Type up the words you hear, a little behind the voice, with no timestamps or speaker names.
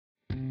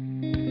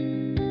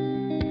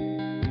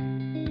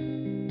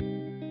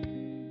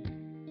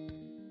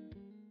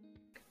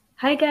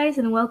Hi, guys,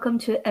 and welcome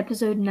to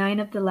episode 9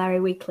 of the Larry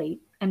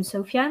Weekly. I'm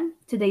Sofian.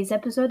 Today's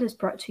episode is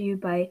brought to you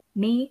by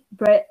me,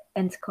 Brett,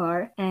 and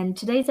Scar. And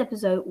today's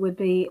episode would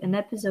be an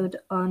episode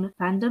on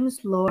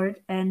fandom's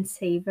Lord and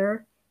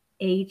Savior,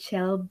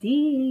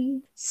 HLD.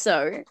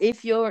 So,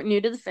 if you're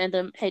new to the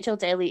fandom, HL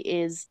Daily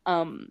is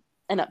an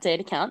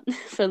update account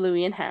for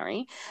Louis and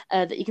Harry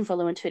that you can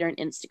follow on Twitter and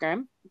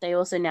Instagram. They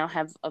also now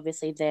have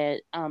obviously their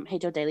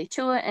HL Daily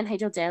tour and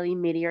HL Daily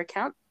media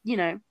account. You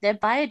know, their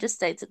bio just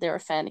states that they're a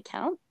fan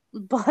account,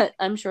 but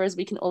I'm sure as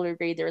we can all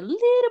agree, they're a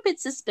little bit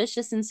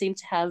suspicious and seem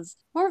to have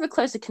more of a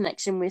closer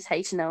connection with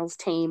H&L's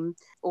team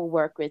or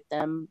work with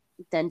them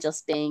than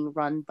just being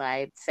run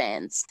by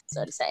fans,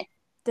 so to say.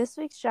 This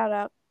week's shout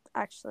out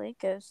actually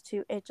goes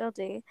to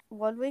HLD.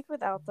 1 week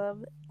without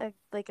them,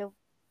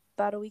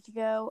 about a week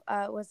ago,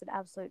 was an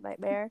absolute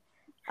nightmare.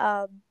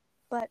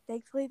 But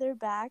thankfully they're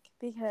back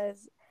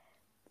because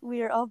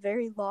we are all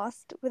very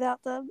lost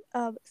without them.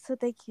 So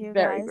thank you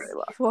guys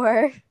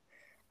for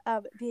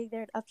being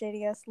there and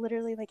updating us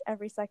literally like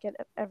every second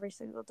of every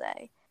single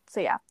day. So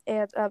yeah,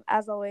 and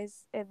as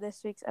always in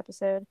this week's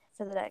episode,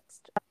 for the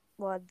next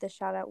one, the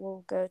shout out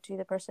will go to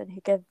the person who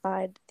can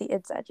find the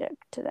inside joke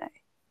today.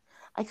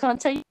 I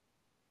can't tell you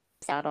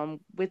out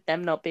on with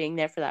them not being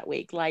there for that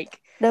week.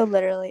 No,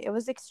 literally, it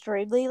was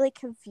extremely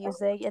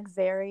confusing and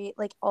very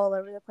all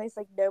over the place.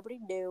 Nobody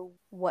knew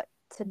what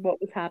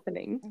was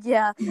happening.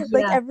 Yeah,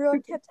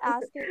 everyone kept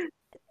asking.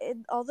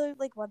 In all the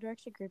One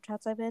Direction group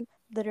chats I'm in,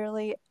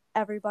 literally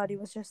everybody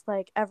was just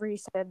every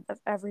second of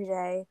every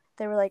day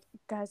they were like,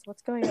 guys,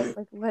 what's going on?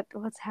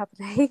 What's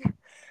happening?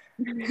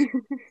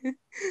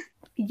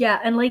 Yeah,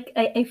 and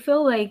I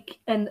feel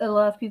and a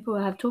lot of people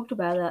have talked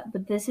about that,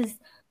 but this is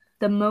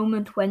the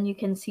moment when you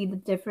can see the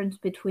difference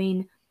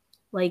between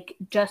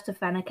just a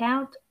fan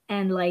account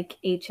and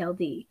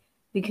HLD,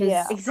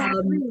 because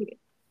exactly.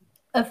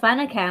 A fan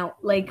account,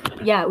 we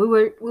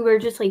were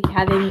just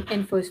having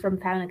infos from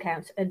fan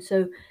accounts, and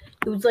so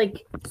it was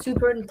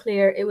super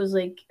unclear. It was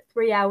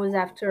 3 hours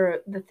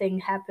after the thing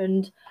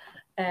happened,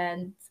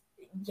 and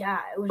yeah,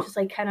 it was just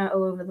kind of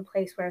all over the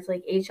place, whereas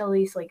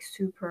HLD is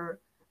super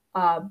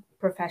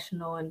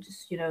professional and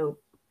just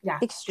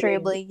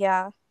extremely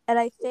and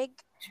I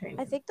think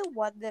the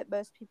one that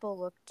most people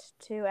looked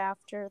to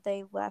after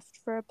they left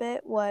for a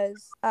bit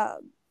was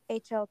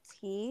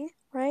HLT,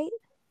 right?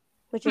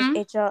 Which is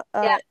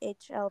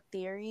HL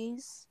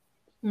Theories.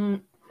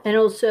 And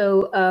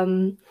also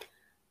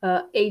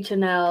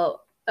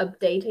H&L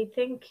Update, I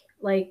think.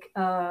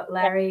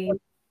 Larry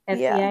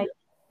FBA,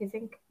 I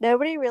think.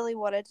 Nobody really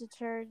wanted to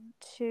turn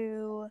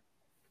to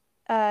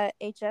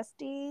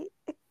HSD,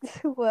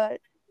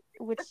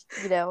 which,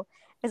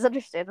 is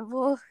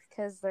understandable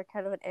because they're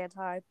kind of an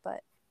anti,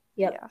 but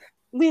yeah.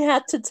 We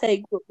had to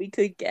take what we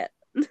could get.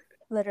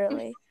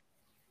 Literally.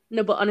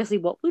 No, but honestly,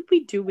 what would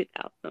we do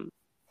without them?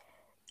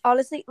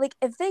 Honestly,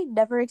 if they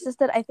never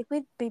existed, I think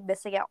we'd be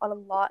missing out on a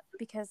lot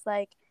because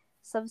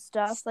some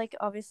stuff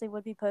obviously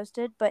would be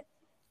posted, but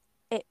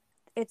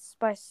it's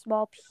by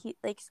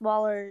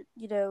smaller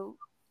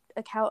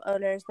account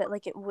owners that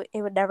it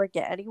would never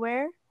get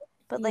anywhere.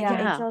 But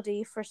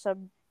HLD, for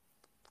some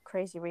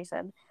crazy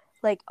reason,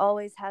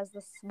 always has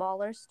the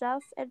smaller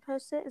stuff and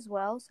posts it as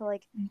well, so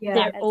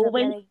they're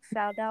always getting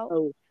found out.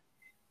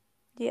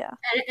 Yeah,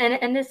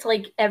 and it's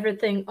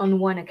everything on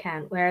one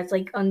account, whereas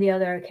on the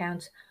other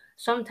accounts,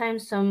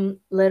 sometimes some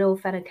little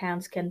fan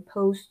accounts can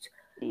post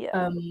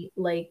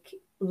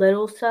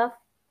little stuff,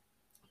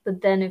 but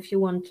then if you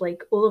want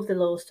all of the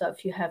little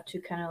stuff, you have to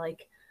kind of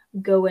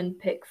go and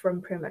pick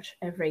from pretty much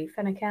every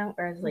fan account,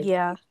 whereas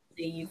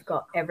you've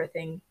got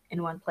everything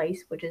in one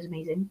place, which is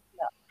amazing.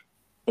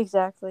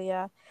 Exactly,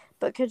 yeah.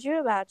 But could you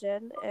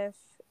imagine if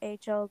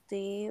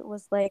HLD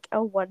was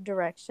a One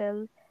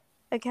Direction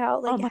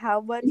account?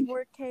 How much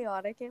more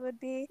chaotic it would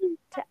be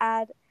to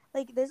add.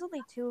 There's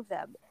only 2 of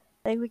them.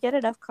 We get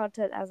enough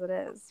content as it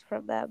is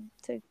from them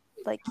to keep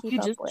up with. You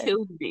just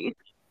killed me.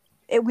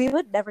 We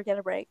would never get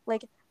a break.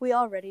 We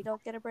already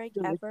don't get a break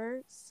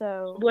ever,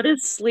 so... What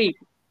is sleep?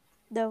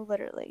 No,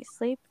 literally.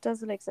 Sleep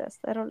doesn't exist.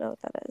 I don't know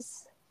what that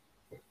is.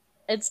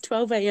 It's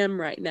 12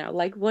 a.m. right now.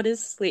 What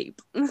is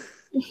sleep?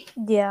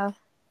 Yeah.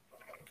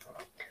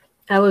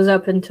 I was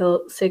up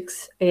until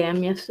 6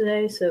 a.m.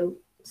 yesterday, so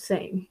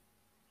same.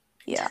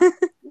 Yeah.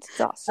 It's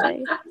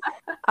exhausting.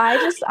 I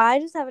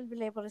just haven't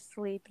been able to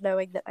sleep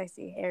knowing that I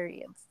see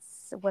Harry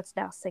in what's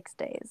now 6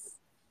 days.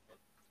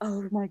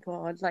 Oh my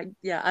god.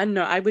 I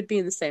know. I would be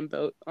in the same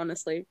boat,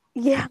 honestly.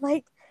 Yeah,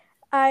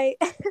 I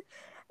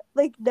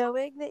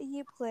knowing that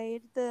he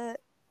played the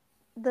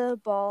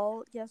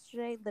ball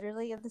yesterday,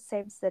 literally in the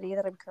same city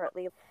that I'm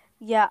currently.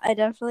 Yeah, I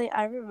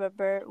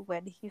remember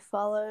when he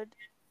followed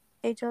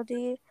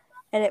HLD,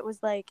 and it was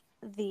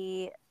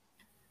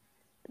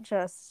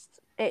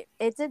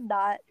it did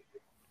not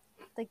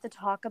the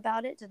talk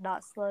about it did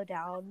not slow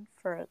down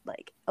for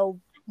a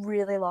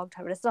really long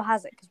time, and it still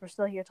hasn't because we're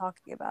still here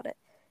talking about it.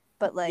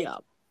 But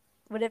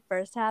when it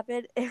first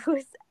happened, it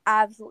was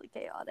absolutely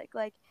chaotic.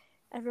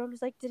 Everyone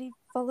was like, did he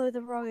follow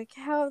the wrong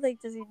account?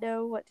 Does he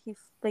know what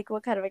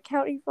what kind of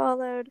account he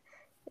followed?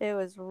 It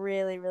was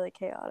really, really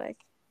chaotic.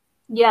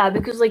 Yeah,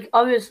 because like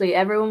obviously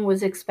everyone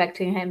was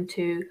expecting him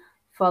to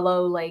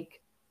follow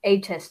like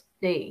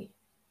HSD.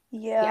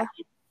 Yeah.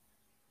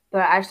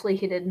 But actually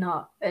he did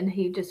not, and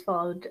he just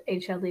followed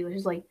HLD, which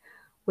is like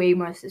way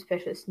more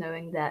suspicious,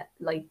 knowing that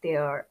like they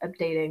are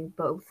updating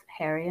both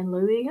Harry and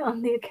Louis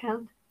on the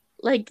account.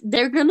 Like,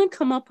 they're gonna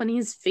come up on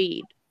his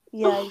feed.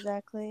 Yeah,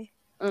 exactly.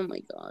 Oh my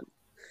god.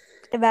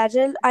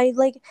 Imagine, I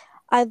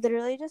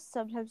literally just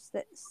sometimes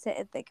sit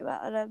and think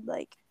about it. I'm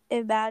like,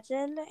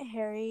 imagine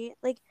Harry,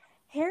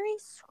 Harry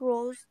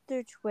scrolls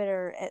through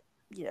Twitter at,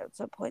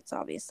 some points,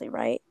 obviously,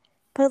 right?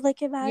 But,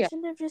 like, Yeah.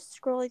 imagine him just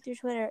scrolling through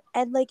Twitter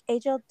and, like,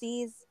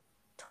 HLD's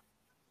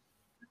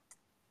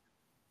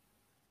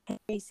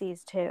Harry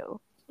sees too.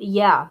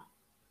 Yeah.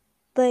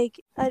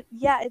 Like,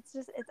 yeah, it's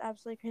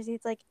absolutely crazy.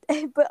 It's like,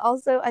 but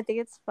also I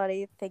think it's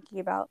funny thinking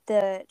about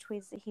the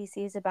tweets that he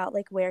sees about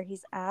like where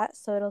he's at.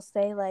 So it'll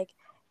say like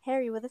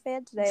Harry with a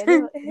fan today,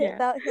 and Yeah.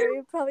 that Harry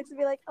would probably just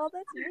be like, "Oh,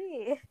 that's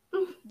me."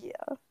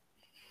 Yeah,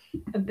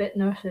 A bit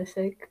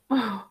narcissistic.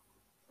 I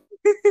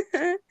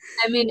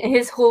mean,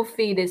 his whole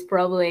feed is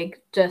probably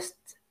like, just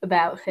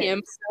about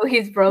him. So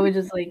he's probably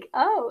just like,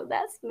 oh,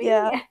 that's me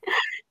yeah,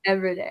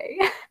 every day.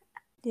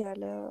 yeah.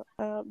 No,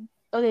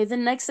 Okay, the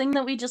next thing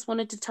that we just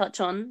wanted to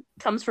touch on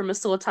comes from a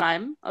sore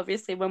time,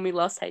 obviously, when we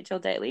lost HL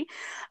Daily.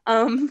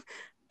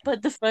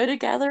 But the photo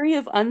gallery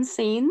of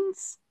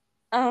unseens,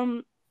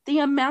 the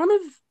amount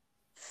of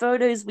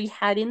photos we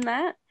had in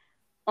that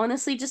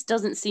honestly just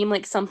doesn't seem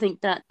like something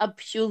that a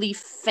purely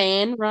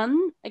fan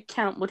run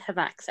account would have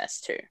access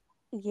to.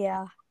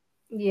 yeah.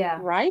 Yeah.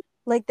 Right?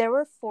 Like there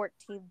were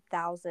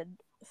 14,000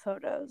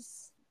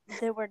 photos.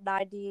 There were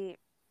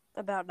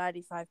about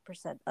 95%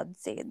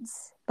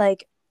 unseens.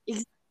 Like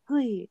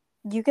Exactly.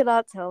 you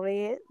cannot tell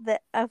me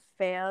that a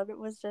fan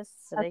was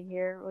just sitting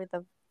here with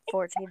a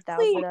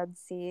 14,000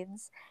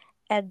 unseens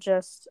and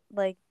just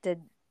like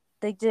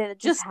just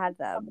Just had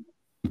them.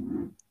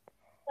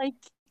 like,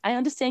 I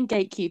understand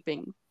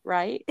gatekeeping,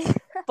 right?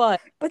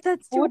 But But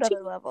that's to 14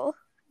 another level.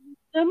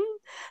 them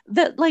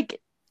that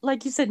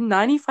like you said,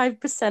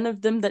 95%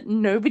 of them that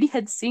nobody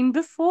had seen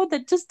before,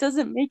 that just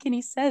doesn't make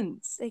any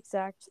sense.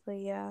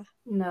 Exactly, yeah.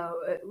 No,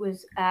 it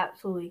was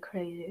absolutely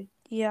crazy.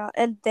 Yeah,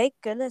 and thank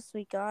goodness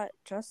we got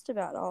just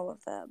about all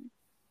of them.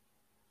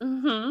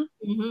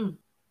 Mm-hmm. Mm-hmm.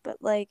 But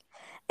like,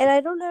 and I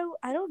don't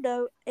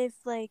know if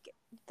like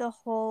the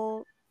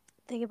whole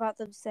thing about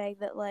them saying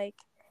that like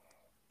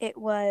it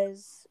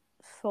was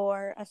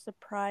for a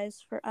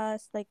surprise for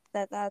us, like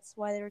that's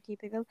why they were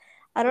keeping them.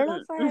 I don't know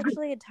if I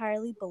actually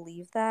entirely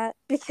believe that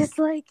because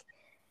like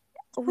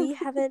we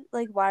haven't,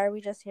 like, why are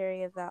we just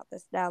hearing about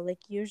this now? Like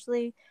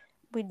usually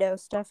we know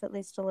stuff at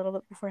least a little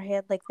bit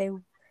beforehand, like they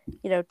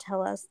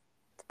tell us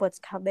what's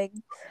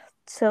coming.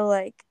 So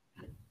like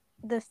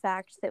the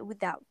fact that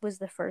that was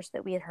the first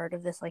that we had heard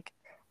of this like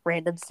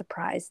random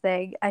surprise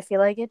thing, I feel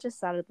like it just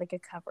sounded like a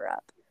cover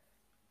up.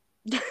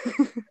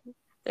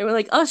 They were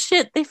like, oh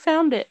shit, they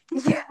found it.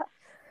 Yeah.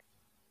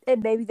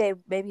 And maybe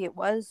it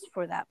was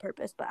for that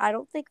purpose, but I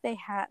don't think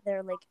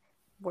they're like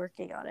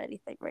working on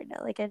anything right now.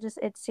 Like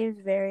it seems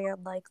very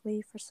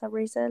unlikely for some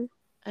reason.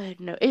 I don't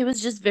know. It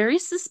was just very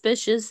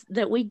suspicious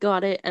that we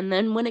got it, and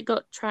then when it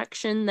got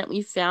traction, that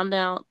we found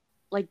out,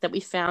 like that we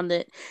found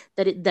it,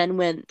 that it then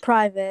went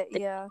Private,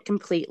 yeah.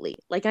 completely.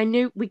 Like I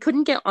knew we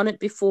couldn't get on it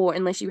before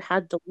unless you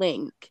had the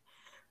link.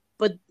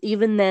 But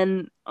even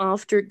then,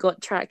 after it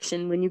got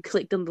traction, when you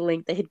clicked on the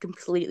link, they had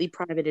completely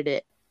privated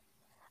it.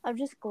 I'm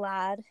just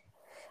glad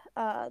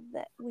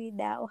that we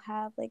now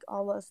have like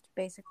almost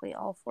basically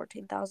all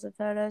 14,000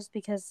 photos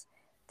because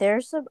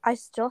there's some I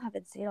still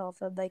haven't seen all of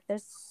them. Like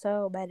there's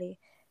so many,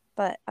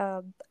 but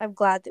I'm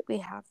glad that we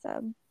have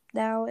them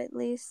now at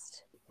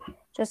least.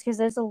 Just because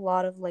there's a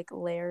lot of like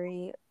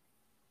Larry,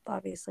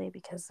 obviously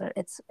because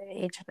it's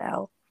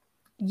H&L.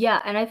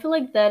 Yeah, and I feel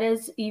like that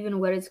is even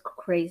what is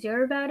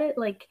crazier about it.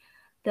 Like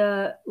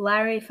the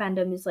Larry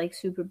fandom is like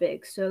super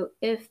big. So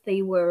if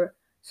they were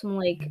some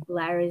like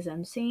Larry's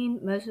unseen,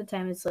 most of the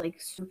time it's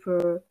like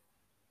super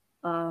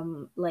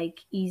like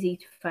easy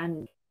to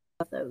find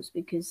those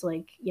because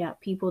like yeah,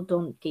 people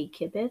don't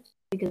gatekeep it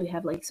because we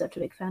have like such a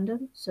big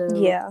fandom. So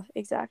Yeah,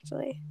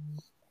 exactly.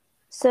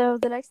 So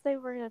the next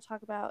thing we're going to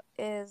talk about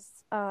is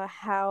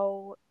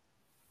how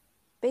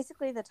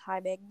basically the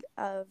timing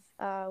of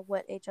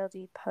what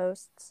HLD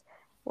posts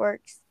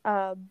works,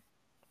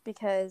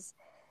 because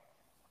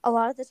a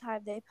lot of the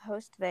time they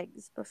post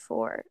things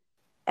before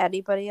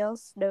anybody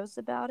else knows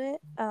about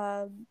it,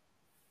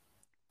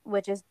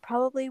 which is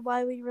probably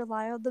why we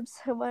rely on them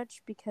so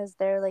much because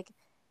they're like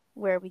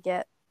where we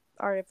get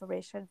our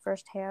information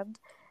firsthand.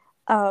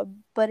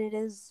 But it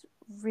is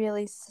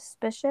really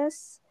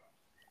suspicious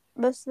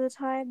most of the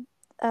time,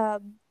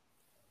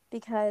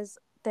 because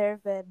there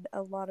have been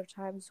a lot of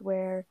times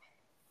where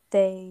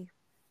they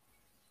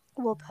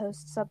will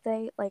post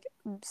something like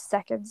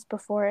seconds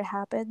before it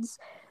happens.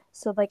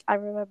 So like I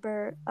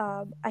remember,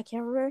 I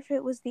can't remember if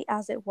it was the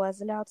As It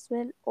Was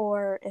announcement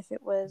or if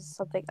it was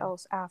something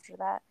else after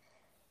that,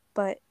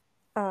 but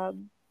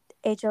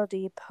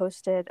HLD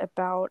posted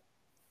about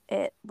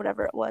it,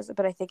 whatever it was,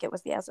 but I think it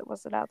was the As It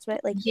Was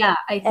announcement. Like, Yeah,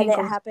 I and think it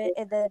also, happened,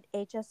 and then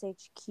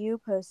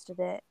HSHQ posted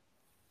it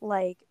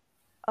like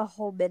a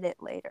whole minute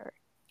later.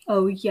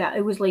 oh yeah,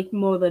 it was like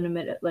more than a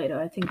minute later.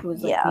 I think it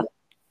was like Yeah. maybe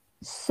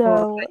 4 or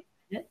So 5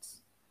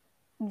 minutes.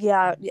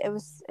 yeah, it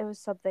was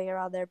something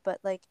around there, but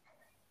like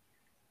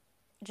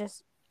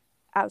just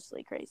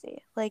absolutely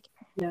crazy. Like,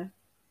 Yeah.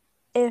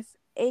 if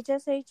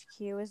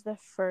HSHQ is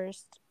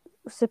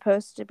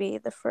supposed to be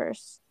the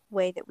first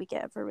way that we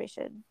get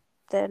information,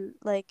 then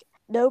like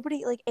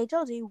nobody, like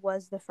HLD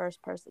was the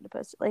first person to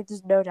post it. Like,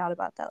 there's no doubt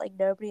about that. Like,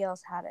 nobody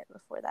else had it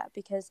before that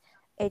because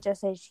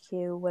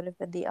HSHQ would have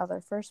been the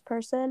other first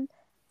person.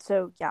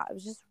 So yeah, it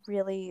was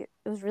really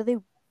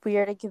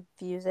weird and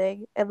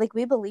confusing, and like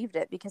we believed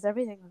it because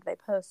everything that they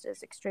post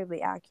is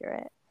extremely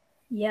accurate.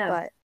 Yeah.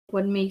 But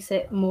what makes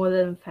it more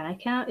than a fan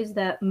account is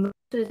that most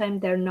of the time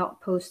they're not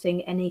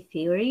posting any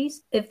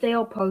theories. If they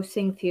are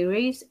posting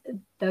theories,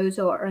 those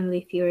are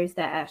only theories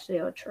that actually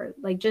are true.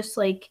 Like just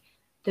like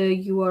the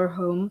 "you are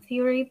home"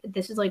 theory,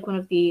 this is like one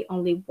of the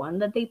only one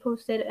that they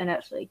posted, and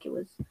actually like, it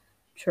was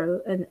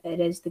true, and it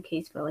is the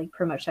case for like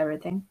pretty much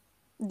everything.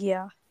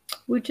 yeah,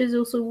 Which is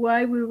also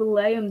why we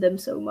rely on them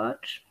so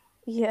much,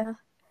 yeah,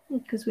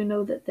 because we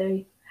know that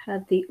they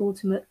had the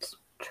ultimate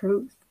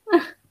truth.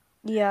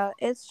 yeah.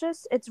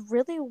 It's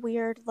really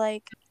weird.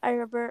 Like, I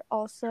remember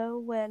also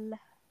when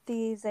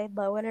the Zane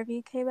Lowe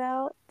interview came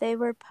out, they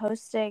were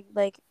posting,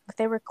 like,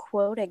 they were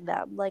quoting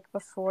them like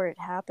before it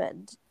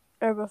happened,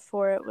 or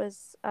before it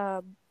was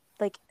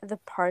like the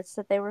parts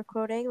that they were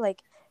quoting,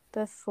 like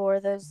before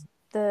the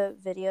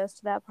videos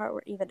to that part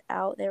were even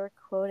out, they were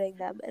quoting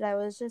them, and I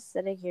was just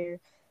sitting here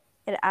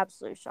in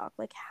absolute shock.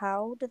 Like,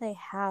 how do they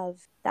have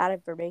that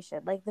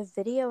information? Like, the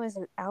video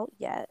isn't out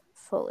yet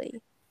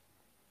fully,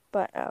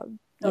 but yeah.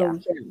 Oh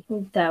yeah,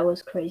 that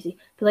was crazy.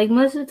 But like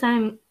most of the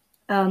time,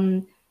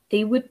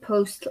 they would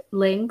post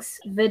links,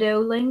 video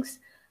links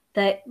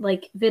that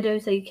like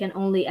videos that you can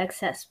only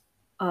access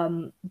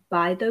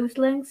by those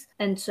links,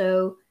 and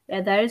so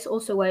yeah, that is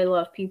also why a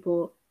lot of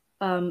people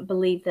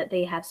believe that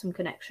they have some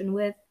connection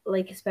with,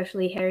 like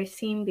especially Harry's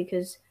team,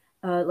 because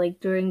like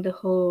during the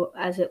whole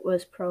As It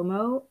Was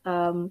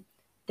promo,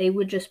 they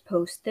would just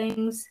post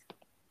things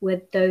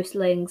with those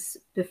links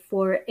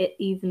before it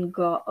even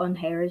got on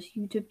Harry's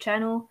YouTube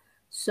channel.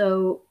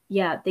 So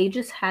yeah, they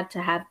just had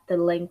to have the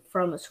link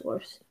from a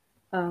source.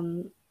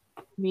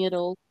 Me at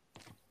all.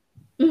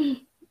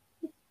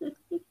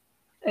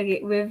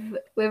 Okay, we've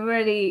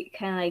already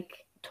kind of like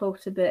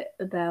talked a bit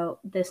about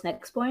this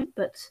next point,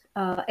 but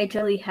I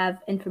generally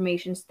have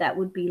informations that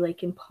would be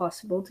like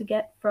impossible to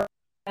get from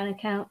an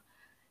account.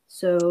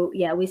 So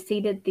yeah, we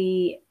stated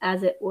the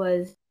As It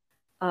Was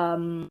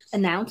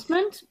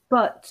announcement,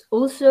 but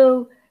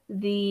also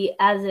the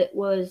As It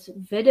Was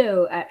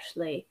video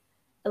actually.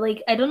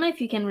 Like I don't know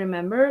if you can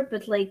remember,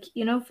 but like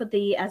for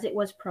the As It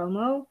Was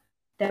promo,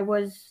 there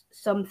was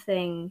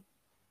something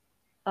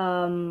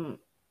um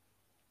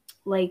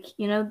like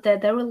that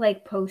there were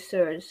like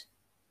posters.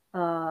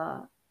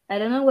 I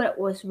don't know what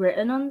was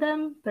written on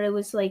them, but it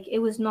was like it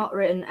was not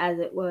written As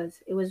It Was.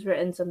 It was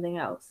written something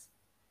else.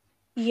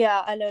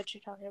 Yeah, I know what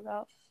you're talking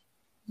about.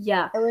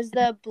 Yeah. It was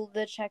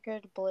the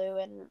checkered blue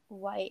and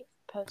white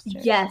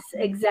posters. Yes,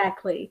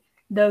 exactly.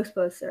 Those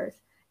posters.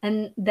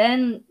 And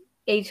then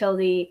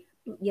HLD,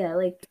 yeah,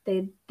 like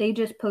they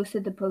just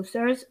posted the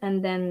posters,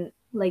 and then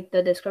like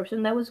the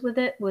description that was with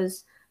it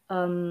was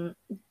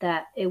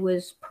that it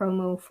was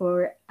promo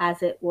for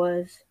As It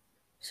Was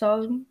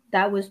song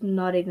that was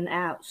not even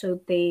out. So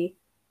they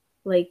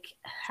like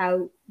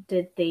how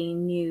did they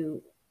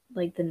knew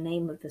like the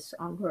name of the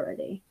song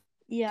already?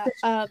 Yeah,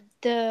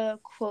 the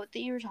quote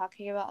that you were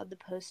talking about on the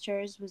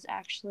posters was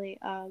actually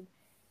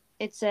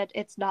it said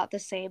it's not the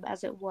same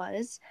as it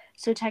was.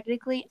 So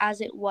technically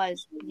As It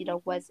Was,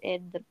 was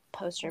in the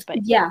poster,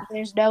 but Yeah.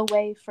 there's no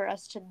way for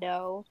us to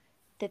know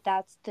that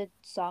that's the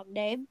song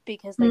name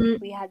because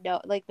like we had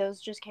no, like those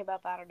just came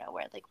up out of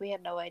nowhere. Like we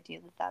had no idea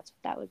that that's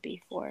what that would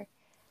be for.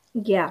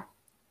 Yeah.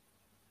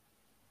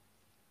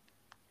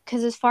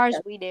 Because as far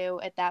as we knew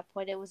at that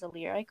point, it was a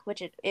lyric,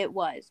 which it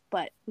was,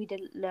 but we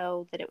didn't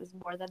know that it was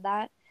more than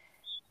that.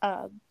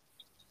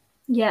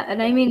 Yeah,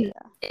 and I mean,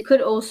 it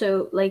could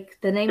also, like,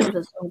 the name of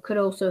the song could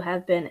also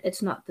have been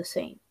It's Not the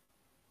Same.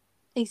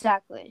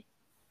 Exactly.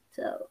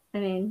 So, I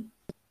mean,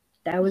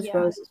 that was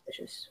very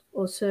suspicious.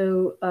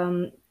 Also,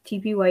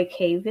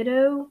 TPYK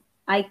video,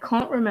 I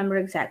can't remember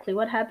exactly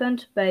what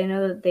happened, but I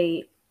know that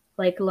they,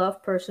 like,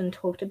 Love Person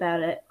talked about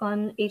it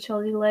on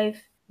HLD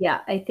Live. Yeah,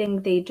 I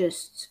think they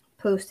just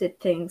posted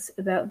things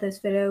about this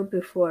video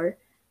before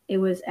it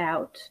was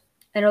out.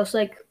 And also,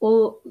 like,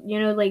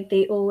 like,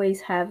 they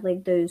always have,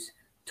 like, those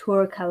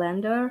tour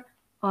calendar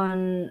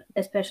on,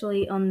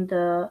 especially on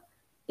the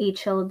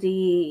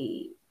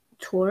HLD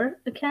tour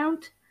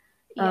account,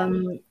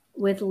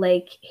 with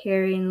like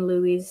Harry and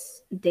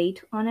Louis'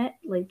 date on it,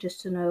 like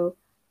just to know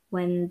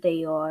when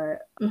they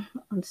are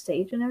on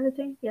stage and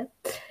everything. Yeah.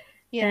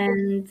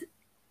 And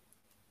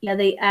yeah,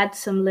 they add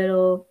some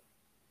little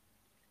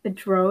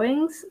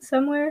drawings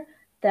somewhere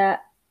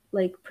that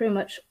like pretty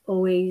much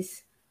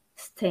always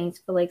stands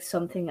for like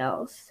something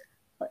else.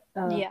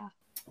 Yeah.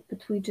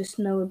 But we just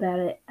know about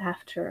it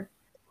after.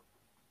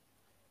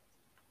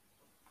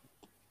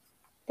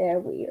 They're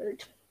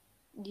weird.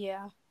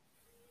 Yeah.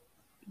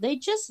 They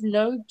just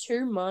know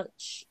too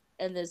much,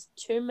 and there's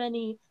too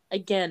many.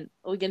 Again,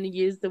 we're going to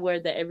use the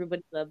word that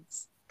everybody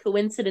loves,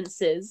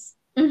 coincidences.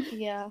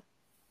 Yeah.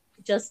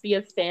 Just be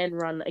a fan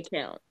run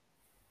account.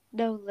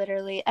 No,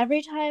 literally.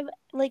 Every time,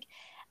 like,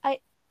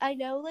 I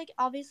know, like,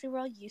 obviously we're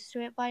all used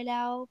to it by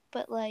now,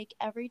 but, like,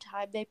 every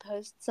time they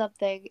post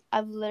something,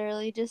 I'm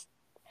literally just,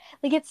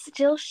 like, it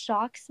still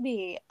shocks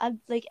me.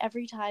 I'm, like,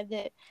 every time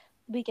that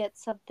we get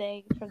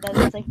something from them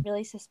that's, like,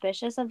 really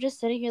suspicious, I'm just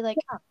sitting here, like,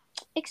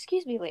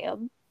 excuse me,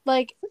 Liam.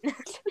 Like,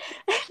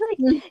 like,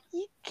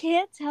 you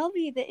can't tell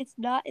me that it's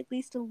not at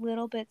least a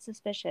little bit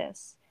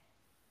suspicious.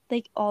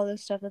 Like, all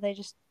this stuff that they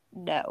just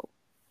know.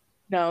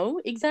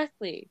 No,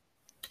 exactly.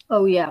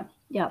 Oh yeah,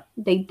 yeah.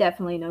 They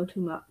definitely know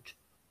too much.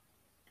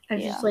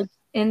 And just Yeah. like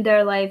in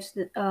their lives,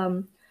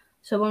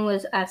 someone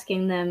was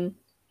asking them,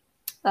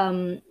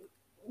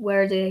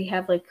 where they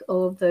have like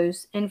all of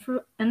those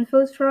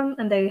infos from,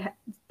 and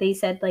they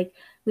said like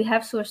we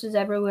have sources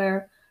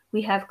everywhere,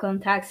 we have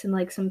contacts, and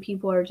like some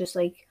people are just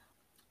like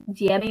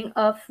DMing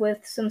off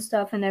with some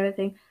stuff and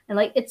everything, and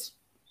like it's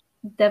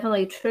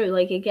definitely true.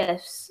 Like I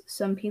guess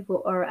some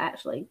people are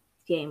actually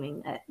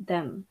gaming at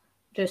them,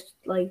 just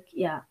like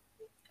yeah,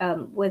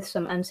 with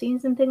some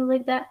unscenes and things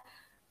like that.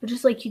 But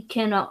just like you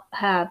cannot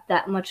have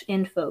that much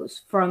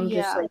infos from just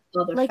Yeah. like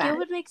other Like, fans. it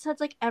would make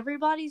sense. Like,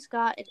 everybody's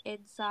got an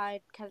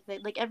inside kind of thing.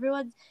 Like,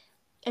 everyone's,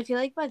 I feel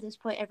like by this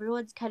point,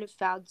 everyone's kind of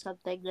found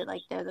something that,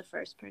 like, they're the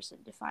first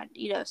person to find,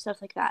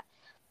 stuff like that.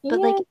 But,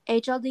 Yeah. like,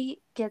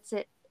 HLD gets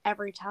it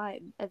every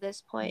time at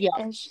this point. Yeah.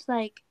 And it's just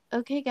like,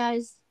 okay,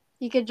 guys,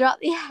 you can drop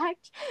the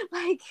act.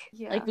 Like,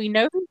 yeah. Like, we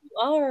know who you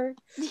are.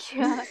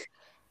 Yeah.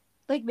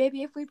 Like,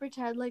 maybe if we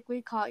pretend like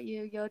we caught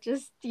you, you'll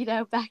just,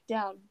 back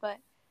down. But,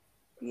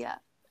 yeah.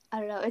 I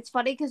don't know. It's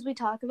funny because we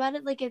talk about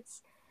it like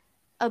it's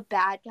a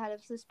bad kind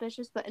of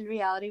suspicious, but in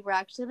reality, we're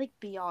actually, like,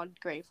 beyond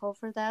grateful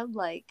for them.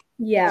 Like,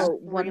 Yeah. Oh,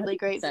 really 100%.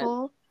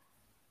 grateful.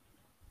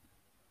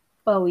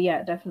 Oh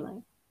yeah,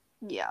 definitely.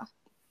 Yeah.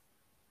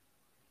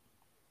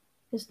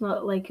 It's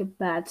not like a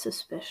bad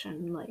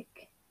suspicion,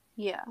 like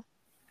Yeah.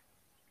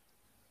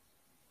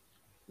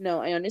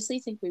 No, I honestly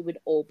think we would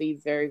all be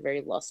very,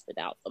 very lost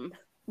without them.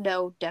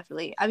 No,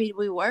 definitely. I mean,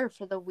 we were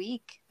for the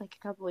week, like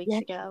a couple weeks Yeah.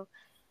 ago.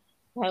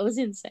 That was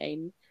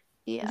insane.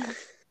 Yeah.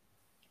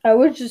 I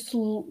was just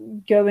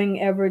going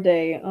every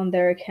day on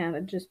their account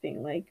and just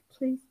being like,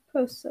 please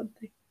post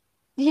something.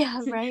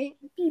 Yeah, right?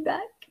 Be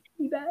back.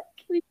 Be back.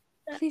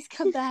 Please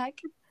come back.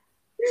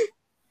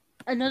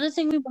 Another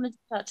thing we wanted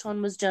to touch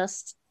on was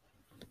just,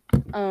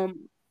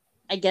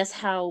 I guess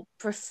how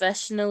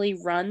professionally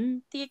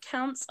run the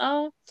accounts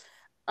are,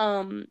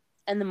 and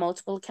the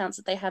multiple accounts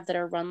that they have that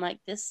are run like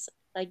this.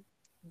 Like,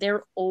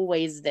 they're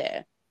always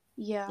there.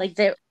 Yeah. Like,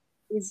 they're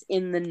always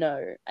in the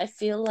know. I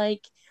feel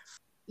like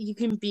you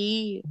can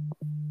be,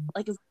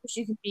 like, of course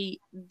you can be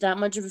that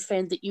much of a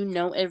fan that you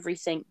know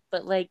everything,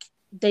 but like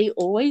they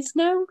always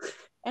know,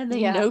 and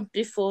they know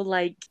before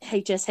like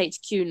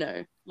HSHQ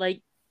know.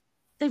 Like,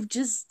 they've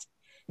just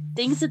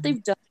things that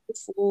they've done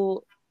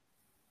before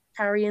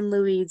Harry and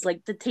Louise,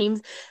 like the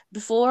teams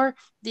before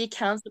the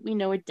accounts that we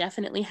know are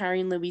definitely Harry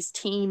and Louise'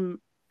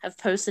 team have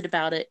posted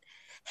about it.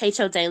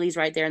 HL Daily's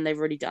right there, and they've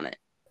already done it.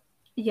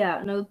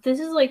 Yeah, no, this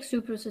is like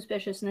super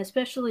suspicious, and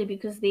especially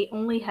because they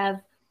only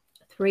have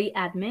 3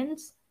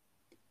 admins.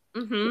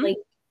 Mm-hmm. Like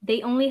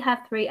they only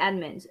have 3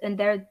 admins, and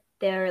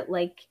they're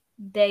like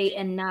day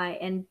and night,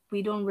 and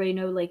we don't really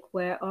know like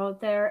where all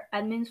their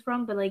admins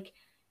from. But like,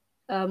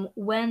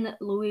 when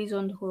Louise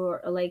on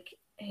tour, or like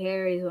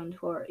Harry's on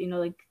tour,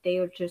 like they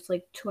are just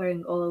like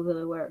touring all over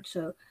the world.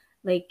 So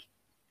like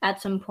at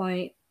some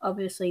point,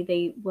 obviously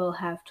they will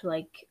have to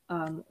like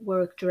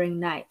work during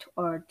night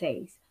or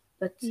days.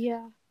 But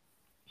Yeah.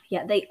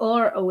 yeah, they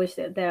are always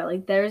there.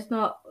 Like there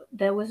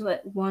was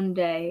like one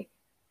day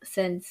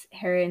since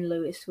Harry and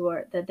Louis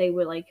tour that they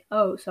were like,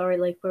 oh sorry,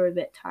 like we're a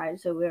bit tired,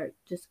 so we're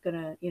just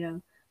gonna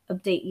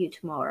update you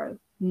tomorrow.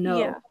 No,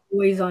 Yeah.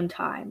 always on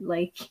time,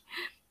 like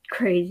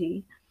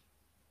crazy.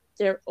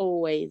 They're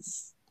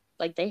always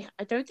like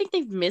I don't think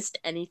they've missed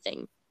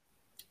anything.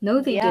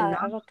 No, they did I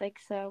not. don't think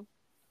so.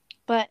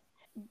 But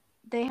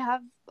they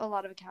have a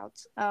lot of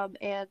accounts.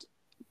 And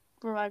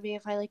remind me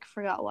if I like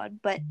forgot one,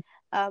 but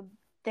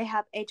they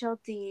have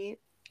HLD,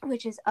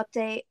 which is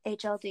update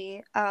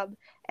HLD. And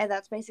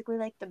that's basically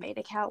like the main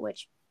account,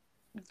 which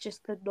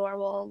just the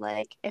normal,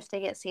 like if they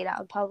get seen out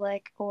in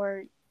public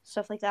or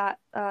stuff like that,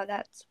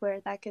 that's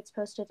where that gets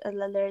posted. And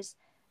then there's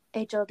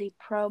HLD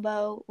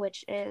promo,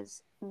 which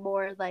is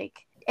more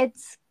like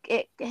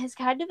it has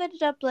kind of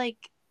ended up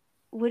like,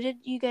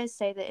 wouldn't you guys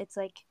say that it's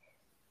like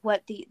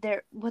what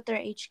their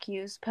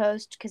HQs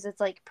post, because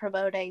it's like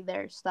promoting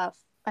their stuff?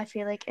 I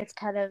feel like it's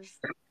kind of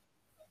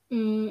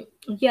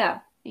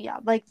yeah,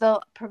 like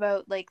they'll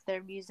promote like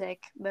their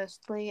music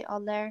mostly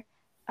on there.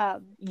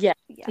 yeah,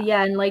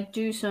 and like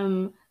do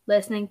some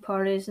listening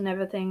parties and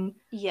everything,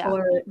 Yeah.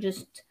 or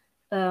just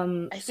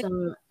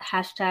some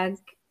hashtag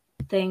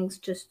things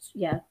just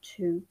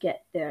to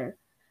get their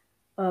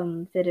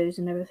videos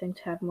and everything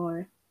to have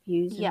more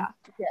views. Yeah.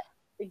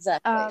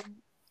 Exactly.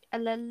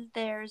 And then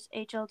there's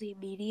HLD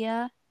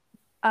Media,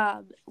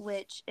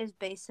 which is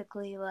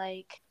basically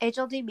like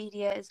HLD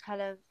Media is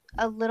kind of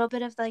a little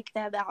bit of like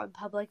them out in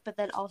public, but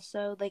then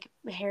also like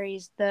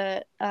Harry's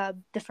the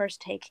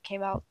first take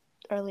came out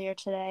earlier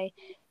today,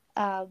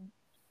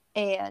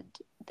 and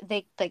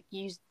they like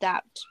used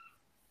that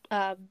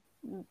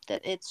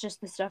that it's just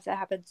the stuff that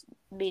happens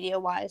media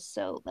wise,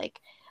 so like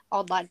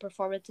online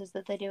performances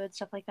that they do and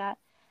stuff like that.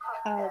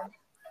 And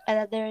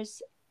then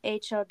there's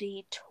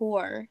HLD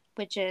Tour,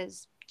 which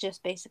is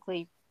just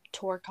basically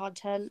tour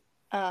content.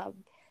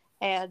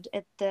 And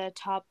at the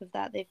top of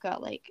that, they've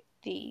got like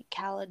the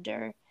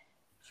calendar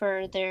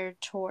for their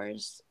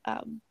tours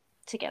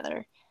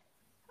together.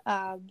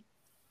 And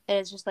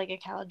it's just like a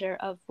calendar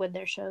of when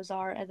their shows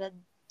are. And then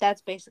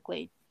that's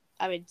basically,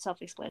 I mean,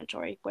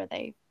 self-explanatory where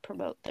they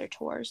promote their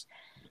tours.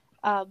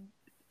 And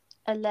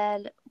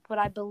then what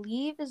I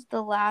believe is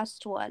the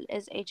last one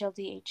is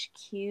HLD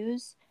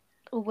HQs,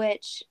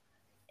 which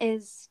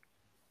is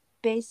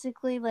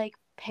basically like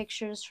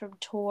pictures from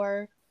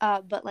tour,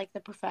 but like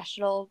the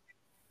professional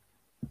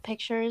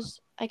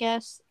pictures, I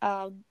guess.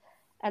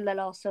 And then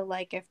also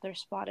like if they're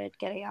spotted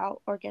getting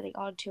out or getting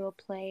onto a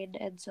plane,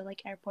 and so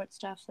like airport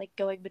stuff, like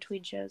going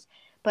between shows.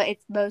 But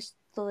it's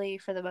mostly,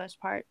 for the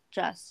most part,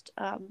 just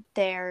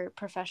their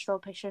professional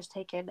pictures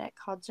taken at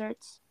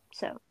concerts.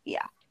 So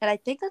yeah, and I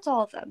think that's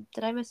all of them.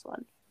 Did I miss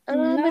one?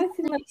 No, I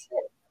think that's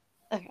it.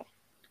 Okay.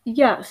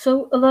 Yeah,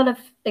 so a lot of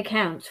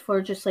accounts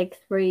for just like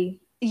 3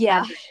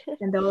 Yeah.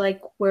 and they're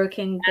like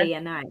working day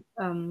and night.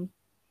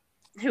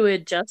 Who are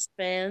just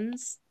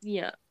fans?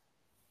 Yeah.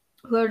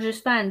 Who are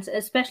just fans,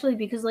 especially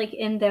because like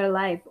in their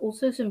life,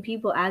 also some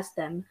people asked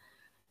them,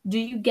 "Do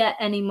you get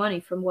any money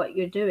from what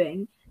you're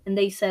doing?" And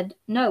they said,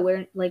 "No,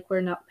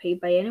 we're not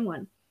paid by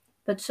anyone."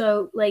 But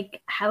so like,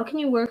 how can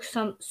you work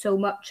so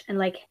much and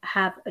like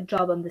have a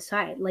job on the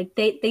side? Like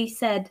they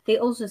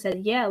also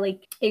said, yeah,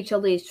 like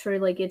HLD is true,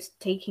 like it's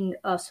taking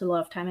us a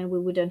lot of time, and we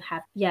wouldn't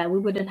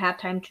have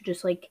time to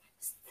just like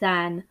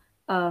stand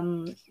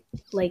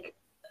like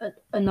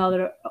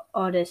another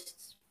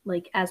artist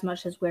like as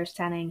much as we're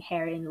standing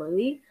Harry and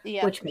Louis,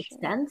 Yeah, which for makes sure.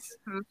 sense.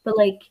 Mhm. But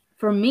like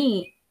for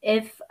me,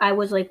 if I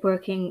was like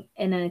working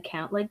in an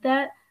account like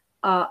that,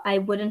 I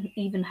wouldn't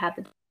even have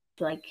to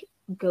like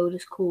go to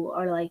school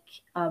or like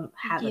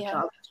have a Yeah.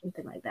 job or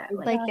something like that.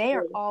 Like they are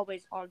Exactly.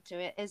 always onto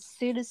it as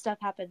soon as stuff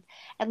happens,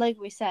 and like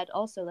we said,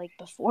 also like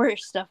before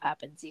stuff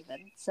happens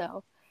even.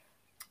 So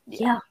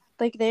Yeah,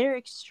 like they're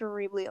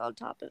extremely on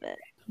top of it.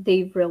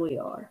 they really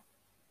are.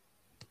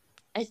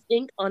 I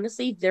think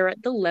honestly they're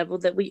at the level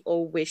that we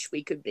all wish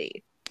we could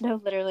be. No,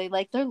 literally,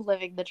 like they're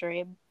living the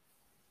dream.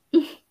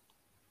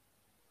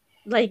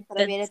 Like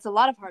But I mean, it's a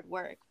lot of hard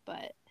work,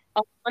 but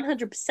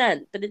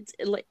 100%. But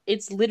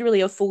it's literally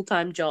a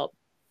full-time job.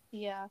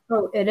 yeah,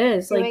 Oh, it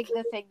is doing like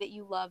the thing that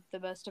you love the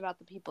most about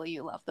the people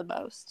you love the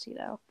most, you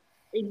know.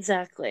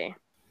 Exactly.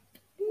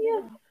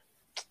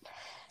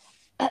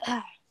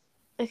 yeah.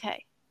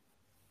 Okay,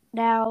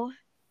 now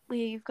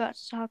we've got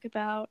to talk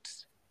about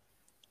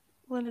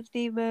one of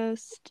the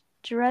most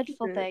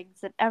dreadful Mhm.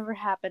 things that ever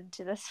happened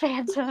to this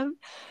fandom,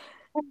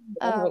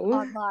 Oh.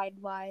 online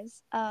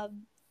wise,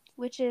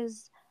 which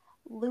is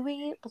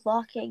Louis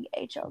blocking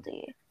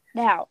HLD.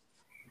 Now,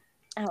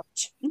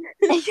 Ouch.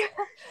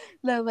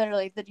 no,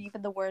 literally,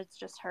 even the words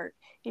just hurt,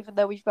 even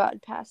though we've gotten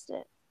past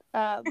it.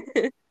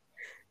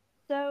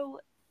 So,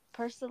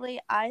 personally,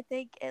 I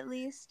think at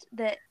least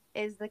that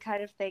is the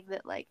kind of thing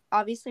that, like,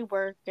 obviously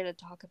we're going to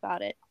talk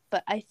about it,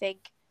 but I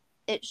think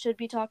it should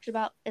be talked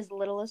about as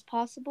little as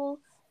possible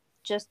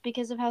just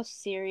because of how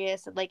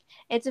serious and, like,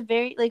 it's a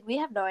very, like, we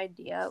have no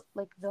idea,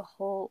 like, the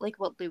whole, like,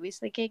 what Louis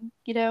think,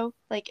 you know,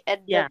 like,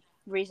 and Yeah.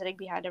 the reasoning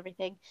behind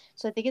everything.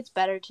 So I think it's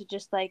better to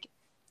just, like,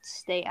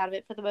 stay out of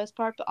it for the most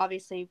part, but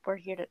obviously we're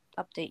here to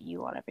update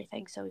you on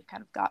everything, so we've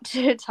kind of got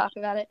to talk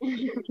about it.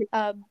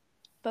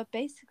 But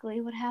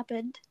basically what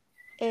happened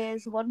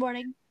is one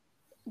morning,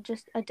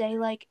 just a day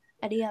like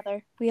any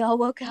other, we all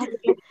woke up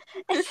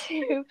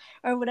to,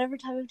 or whatever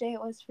time of day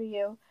it was for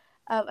you.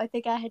 I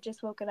think I had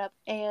just woken up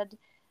and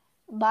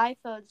my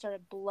phone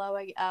started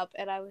blowing up,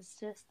 and I was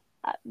just,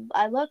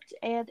 I looked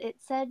and it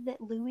said that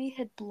Louis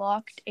had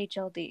blocked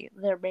HLD,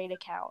 their main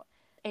account.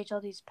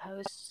 HLD's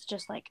posts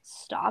just like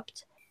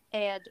stopped,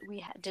 and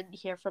we didn't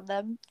hear from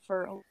them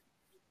for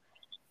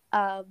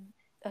a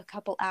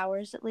couple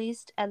hours at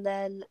least, and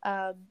then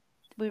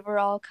we were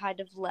all kind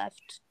of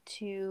left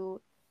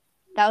to.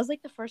 That was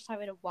like the first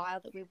time in a while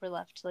that we were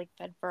left to like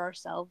fend for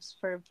ourselves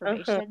for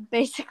information.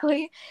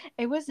 Basically,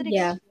 it was an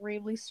Yeah.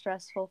 extremely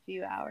stressful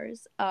few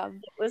hours.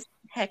 It was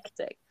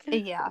hectic.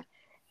 Yeah,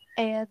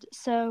 and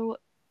so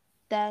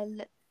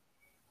then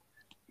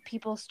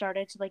people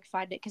started to like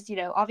find it because, you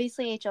know,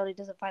 obviously HLD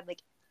doesn't find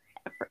like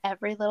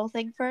every little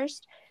thing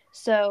first.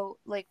 So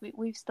like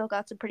we've still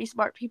got some pretty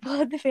smart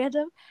people in the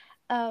fandom.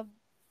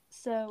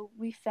 So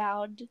we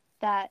found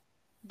that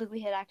Louis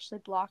had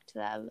actually blocked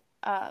them.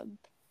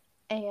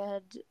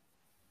 and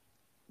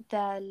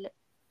then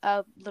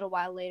a little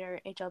while later,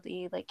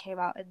 HLD like came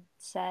out and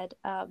said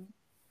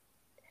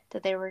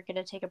that they were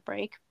gonna take a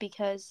break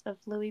because of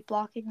Louis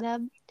blocking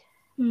them,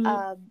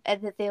 and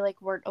that they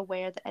like weren't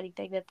aware that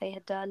anything that they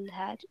had done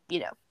had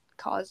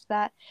caused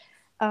that.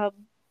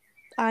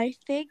 I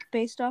think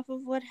based off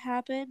of what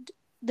happened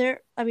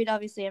there, I mean,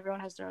 obviously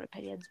everyone has their own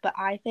opinions, but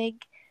I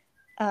think,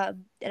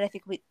 and I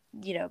think we,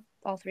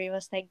 all three of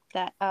us think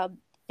that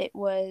it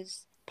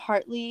was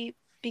partly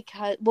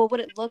because, well, what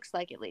it looks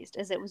like at least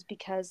is it was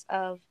because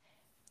of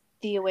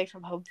the Away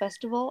from Home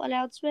Festival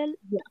announcement.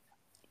 Yeah.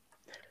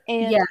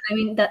 And yeah, I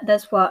mean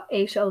that's what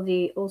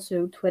HLD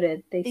also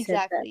tweeted. They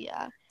exactly, said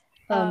yeah.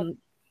 that.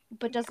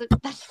 But that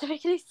doesn't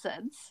make any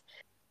sense.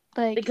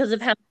 Like, because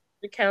of how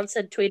the accounts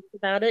had tweeted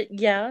about it.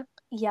 Yeah.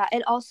 yeah,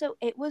 and also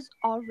it was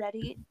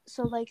already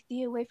so like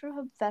the Away from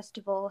Home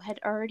Festival had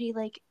already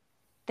like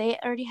they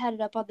already had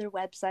it up on their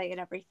website and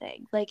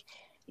everything. Like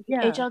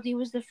Yeah. HLD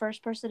was the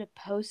first person to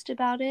post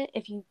about it.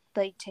 If you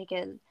like take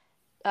in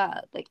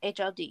like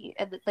HLD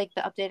and like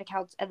the update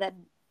accounts, and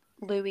then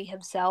Louis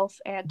himself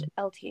and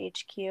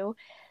LTHQ,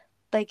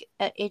 like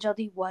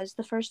HLD was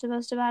the first to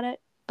post about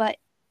it, but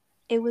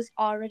it was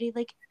already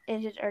like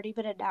it had already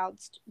been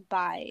announced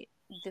by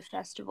the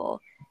festival,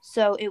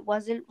 so it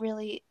wasn't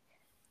really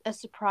a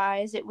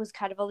surprise. It was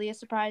kind of only a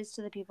surprise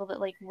to the people that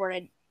like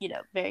weren't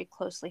very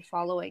closely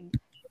following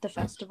the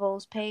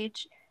festival's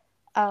page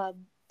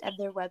and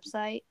their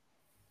website.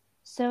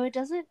 So it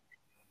doesn't,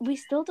 we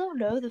still don't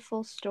know the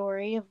full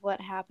story of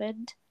what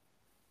happened,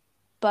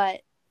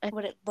 but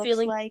what it looks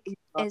like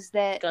is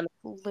that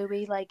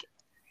Louis like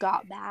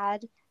got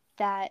mad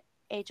that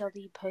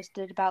HLD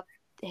posted about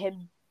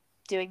him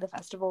doing the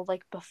festival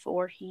like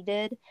before he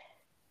did,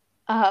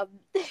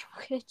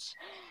 which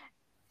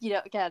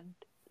again,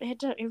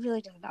 it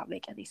really does not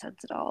make any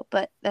sense at all,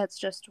 but that's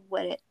just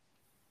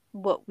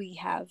what we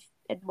have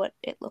and what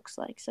it looks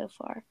like so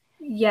far.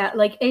 Yeah,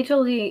 like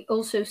HLD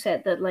also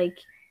said that like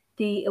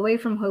the Away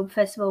from Home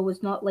festival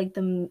was not like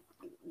the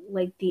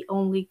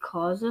only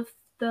cause of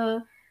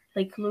the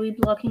like Louis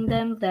blocking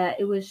them. That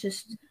it was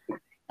just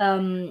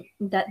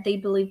that they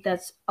believe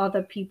that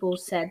other people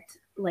said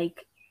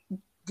like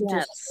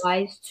just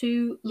lies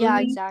to Louis. Yeah,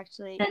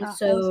 exactly. And that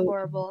so was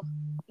horrible.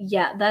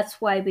 Yeah, that's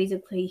why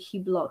basically he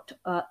blocked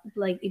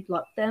he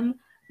blocked them.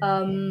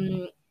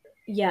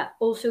 Yeah,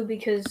 also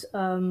because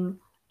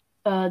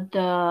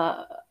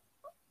the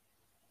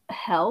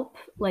help,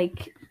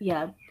 like,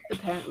 yeah,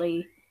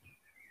 apparently,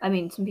 I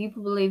mean, some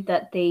people believe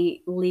that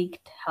they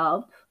leaked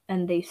help,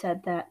 and they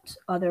said that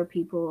other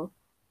people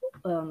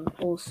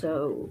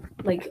also,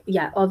 like,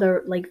 yeah,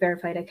 other like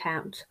verified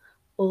accounts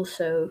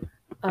also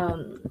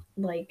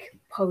like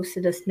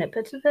posted a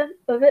snippet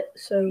of it.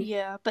 So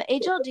yeah, but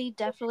HLD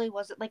definitely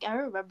wasn't like, I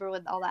remember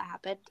when all that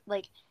happened,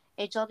 like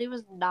HLD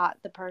was not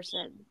the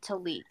person to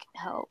leak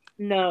help.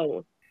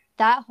 No.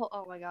 That whole,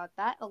 oh my god,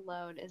 that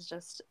alone is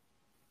just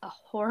a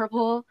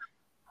horrible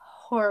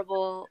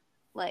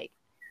like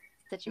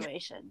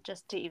situation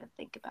just to even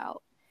think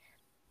about,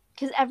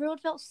 because everyone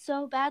felt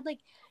so bad. Like,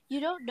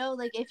 you don't know,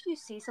 like if you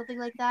see something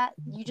like that,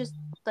 you just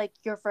like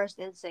your first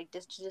instinct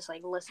is to just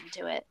like listen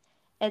to it.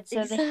 And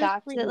so the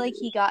fact that like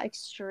he got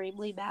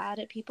extremely mad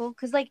at people,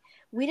 because like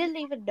we didn't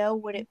even know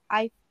what it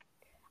I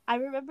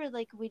remember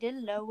like we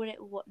didn't know what it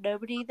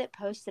nobody that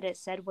posted it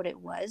said what it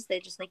was.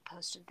 They just like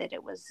posted that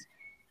it was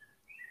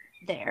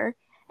there,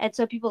 and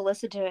so people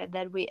listened to it, and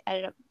then we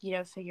ended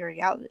up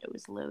figuring out that it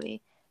was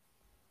Louis.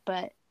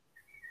 But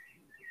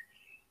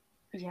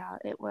yeah,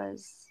 it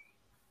was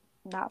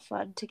not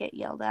fun to get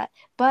yelled at.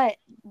 But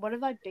one of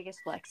my biggest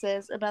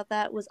flexes about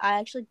that was I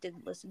actually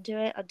didn't listen to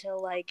it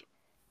until like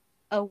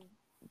a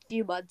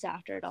few months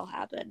after it all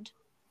happened,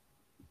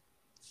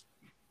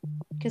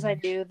 because I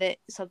knew that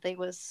something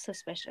was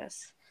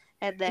suspicious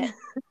and that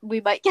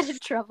we might get in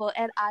trouble,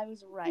 and I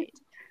was right.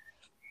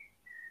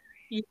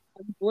 Yeah,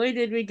 boy,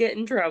 did we get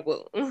in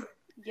trouble.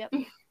 Yep.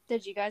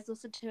 Did you guys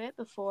listen to it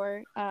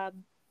before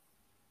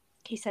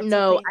he said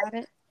No, something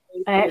about it?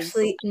 I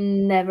actually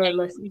never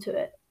listened to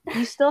it.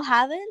 You still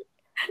haven't?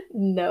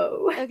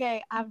 No.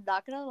 Okay, I'm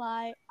not gonna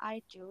lie,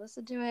 I do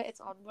listen to it.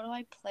 It's on one of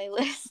my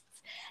playlists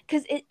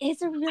because it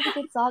is a really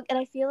good song, and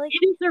I feel like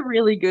it is a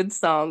really good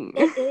song.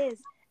 it is,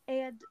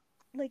 and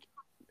like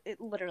it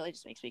literally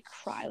just makes me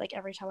cry like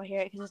every time I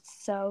hear it because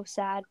it's so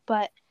sad.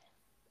 But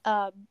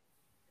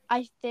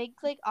I think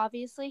like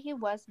obviously he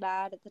was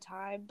mad at the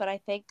time, but I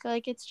think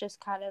like it's just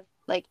kind of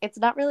like it's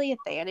not really a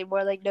thing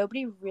anymore. Like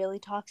nobody really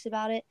talks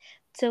about it,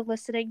 so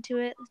listening to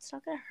it, it's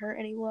not gonna hurt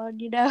anyone,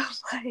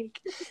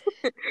 like.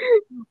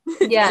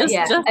 Yeah,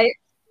 yeah.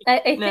 I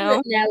think no.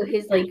 that now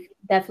he's like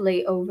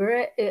definitely over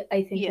it.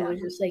 I think it Yeah. was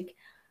just like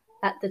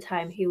at the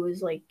time he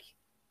was like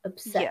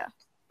upset.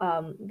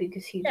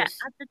 Because he just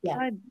at the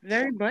time,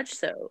 very much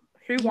so.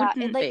 Who Yeah,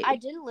 wouldn't and like be? I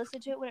didn't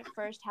listen to it when it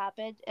first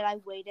happened, and I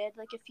waited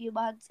like a few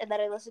months, and then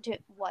I listened to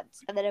it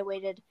once, and then I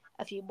waited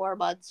a few more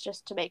months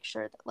just to make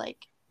sure that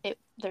like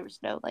there was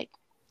no like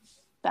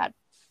bad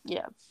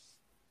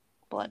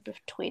blood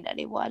between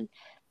anyone.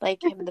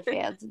 like him and the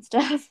fans and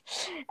stuff.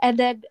 And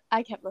then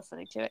I kept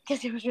listening to it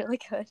because it was really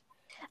good.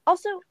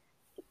 Also,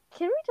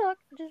 can we talk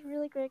just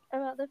really quick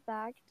about the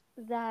fact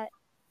that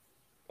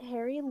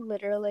Harry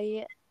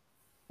literally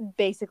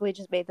basically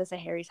just made this a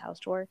Harry's house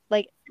tour?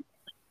 Like,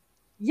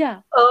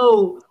 Yeah.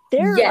 Oh,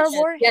 there yes, are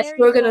more yes, Harry's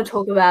we're gonna house,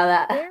 talk about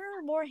that. there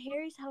are more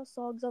Harry's house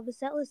songs on the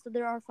set list than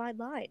there are Fine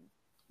Line.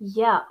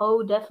 Yeah.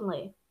 Oh,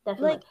 definitely.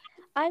 Like,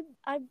 I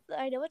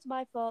know it's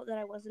my fault that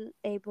I wasn't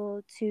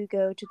able to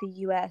go to the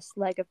US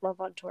leg of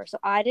Love on tour, so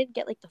I didn't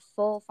get like the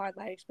full Fine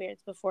Line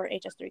experience before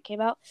HS3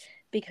 came out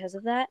because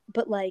of that.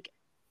 But like,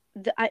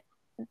 the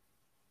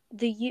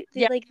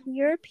Yeah. like the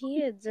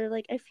Europeans are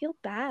like, I feel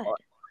bad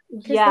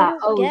because they Yeah.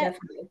 don't Oh, get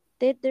definitely.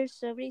 there's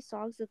so many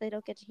songs that they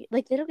don't get to hear.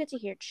 Like, they don't get to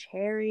hear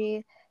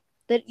Cherry.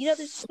 That, you know,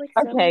 there's just like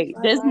so many Okay,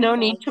 Fine there's Line no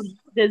need to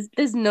songs.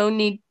 there's no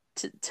need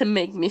to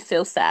make me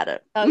feel sadder.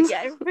 Oh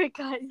yeah, I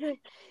forgot.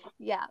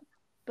 Yeah,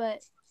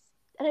 but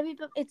and I mean,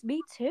 but it's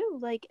me too.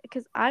 Like,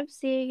 because I'm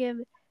seeing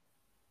him,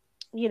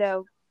 you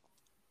know,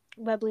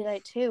 Wembley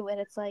night too, and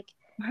it's like,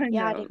 I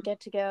yeah, I know. didn't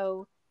get to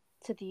go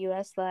to the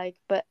US leg,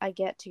 but I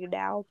get to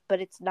now. But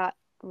it's not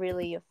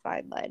really a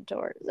Fine Line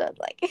tour. So I'm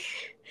like,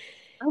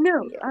 I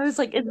know. yeah, I was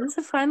like, is this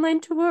a Fine Line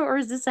tour or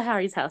is this a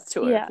Harry's house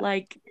tour? yeah.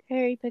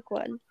 Harry, pick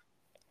one.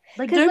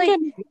 Like Because don't like, get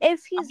me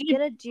if I he's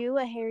gonna do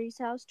a Harry's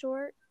house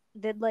tour,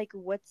 then like,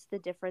 what's the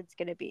difference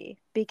gonna be?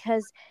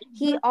 Because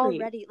he exactly.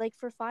 already, like,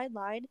 for Fine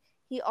Line,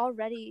 he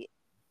already,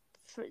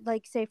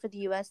 like, say for the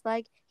US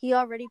leg, he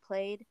already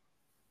played.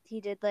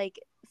 He did like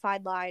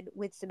Fine Line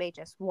with some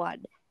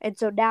HS1, and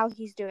so now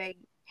he's doing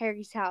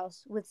Harry's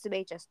house with some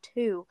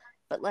HS2.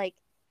 But like,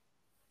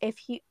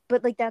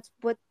 but like, that's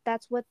what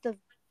the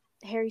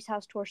Harry's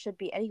house tour should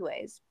be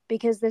anyways,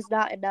 because there's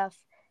not enough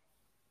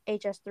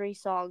HS3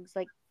 songs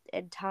like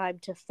in time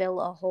to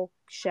fill a whole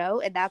show,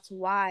 and that's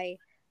why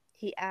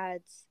he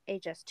adds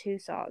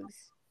HS2 songs,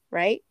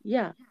 right?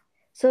 Yeah.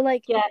 So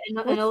like, Yeah, and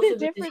what's the also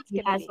because difference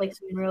he gonna has like be?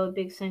 some really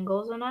big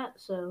singles on that,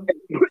 so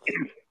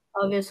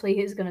obviously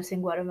he's gonna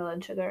sing Watermelon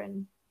Sugar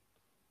and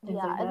things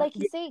Yeah, like and that. like,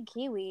 he's saying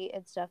Kiwi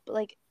and stuff, but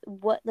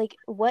what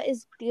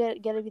is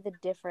gonna be the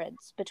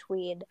difference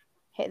between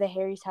the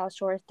Harry's house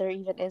tour, if there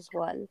even is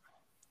one,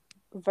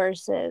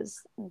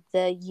 versus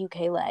the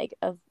UK leg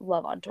of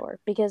Love on Tour?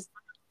 Because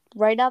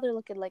right now they're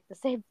looking like the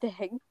same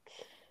thing.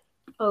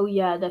 Oh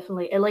yeah,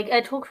 definitely. And like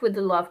I talked with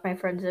a lot of my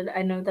friends, and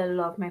I know that a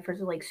lot of my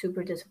friends are like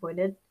super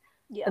disappointed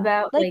Yeah,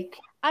 about like, like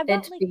I'm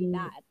not it like being.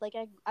 mad. Like,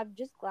 I'm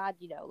just glad,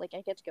 like,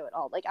 I get to go at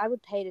all. Like, I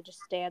would pay to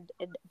just stand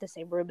in the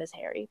same room as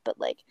Harry, but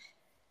like,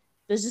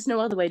 There's just no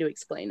other way to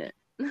explain it.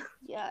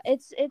 yeah,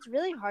 it's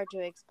really hard to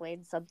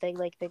explain something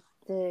like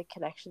the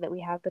connection that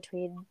we have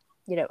between,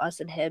 us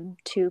and him,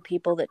 to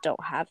people that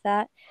don't have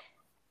that,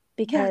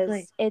 Exactly.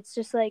 because it's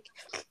just like,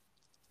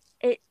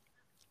 it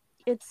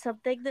it's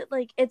something that,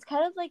 like, it's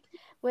kind of like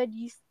when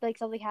you, like,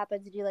 something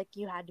happens and you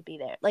had to be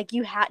there, like,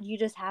 you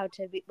just had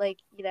to be, like,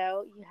 you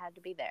had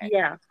to be there,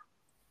 Yeah.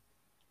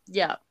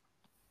 Yeah.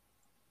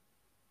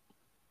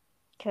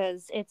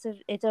 because it's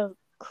a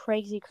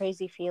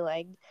crazy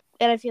feeling.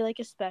 And I feel like,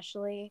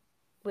 especially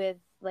with,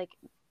 like,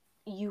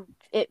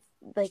 it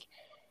like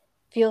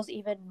feels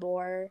even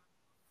more,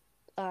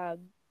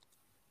 um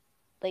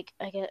like,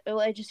 I get,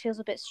 it just feels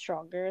a bit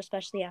stronger,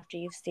 especially after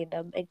you've seen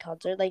them in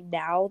concert. Like,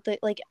 now that,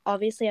 like,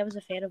 obviously I was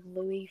a fan of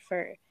Louis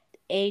for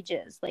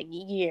ages, like,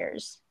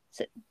 years,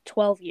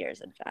 12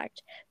 years in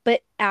fact.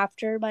 But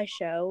after my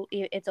show,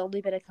 it's only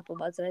been a couple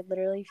months, and I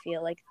literally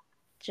feel like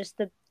just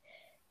the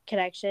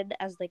connection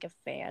as like a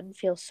fan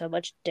feels so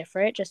much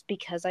different, just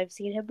because I've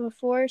seen him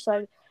before. So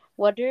I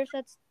wonder if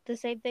that's the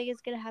same thing is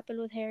going to happen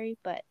with Harry.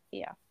 But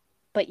yeah,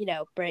 but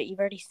Britt, you've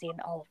already seen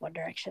all of One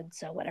Direction,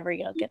 so whenever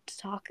you don't get to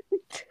talk.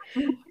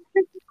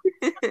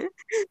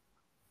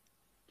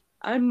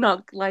 I'm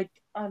not like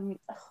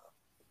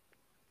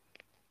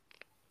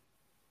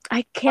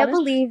I can't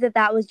honestly, believe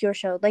that was your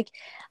show. Like,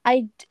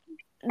 I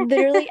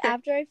literally,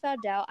 after I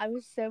found out, I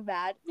was so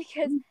mad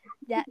because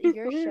that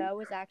your show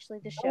was actually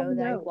the oh show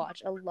that I no.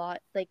 watch a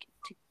lot, like,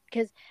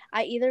 because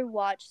I either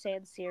watch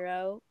San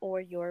Siro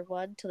or your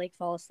one to like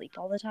fall asleep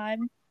all the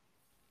time.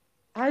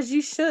 As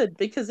you should,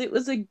 because it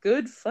was a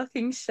good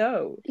fucking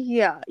show.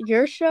 Yeah,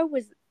 your show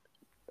was,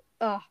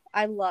 oh,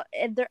 I love,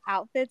 and their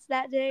outfits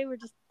that day were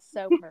just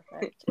so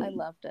perfect. I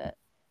loved it.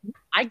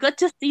 I got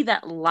to see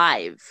that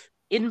live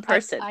in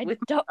person I with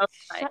don't, my own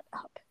eyes. shut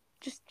up.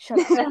 Just shut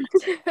up.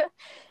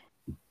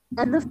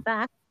 And the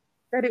fact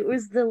that it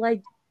was the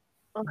like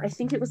I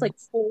think it was like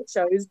 4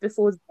 shows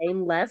before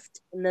Zayn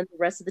left, and then the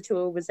rest of the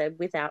tour was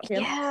without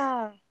him.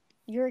 Yeah,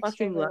 you're Fucking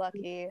extremely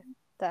lucky.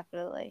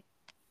 Definitely.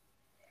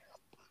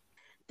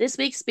 This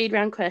week's speed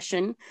round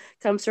question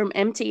comes from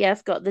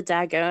MTF Got the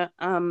Dagger,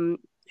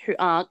 who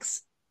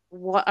asks,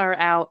 "What are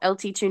our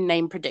LT2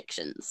 name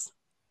predictions?"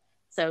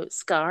 So,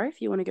 Scar,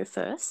 if you want to go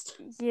first.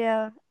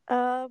 Yeah.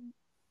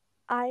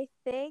 I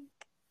think,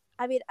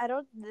 I mean, I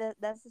don't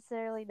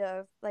necessarily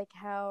know like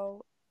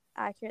how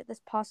accurate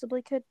this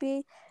possibly could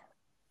be,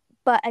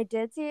 but I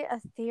did see a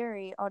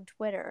theory on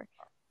Twitter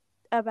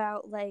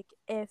about like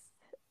if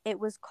it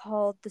was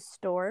called The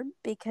Storm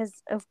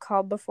because of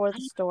Calm Before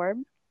the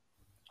Storm.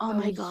 Oh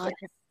my Oh, god,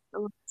 yes. that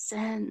makes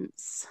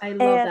sense. I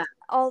love And that.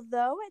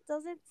 although it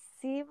doesn't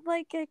seem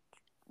like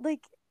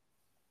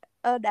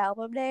an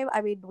album name,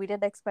 I mean, we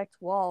didn't expect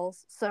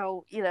Walls,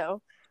 so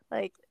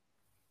like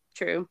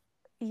True.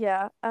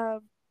 yeah.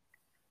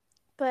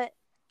 But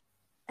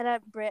and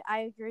Britt, I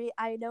agree.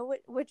 I know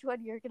which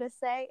one you're gonna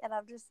say, and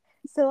I'm just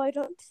so I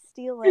don't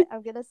steal it.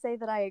 I'm gonna say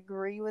that I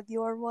agree with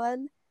your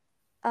one,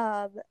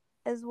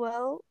 as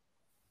well.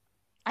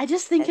 I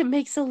just think It, it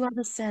makes a lot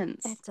of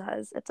sense. it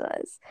does, it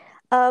does.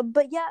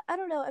 But yeah, I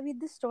don't know. I mean,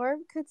 the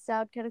storm could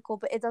sound kind of cool,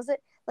 but it doesn't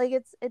like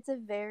it's a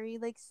very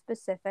like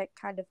specific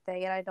kind of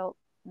thing, and I don't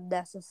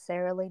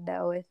necessarily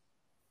know if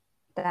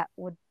that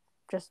would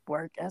just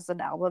work as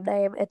an album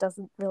name. It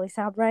doesn't really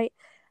sound right.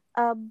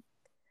 Um,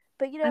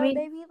 but I mean,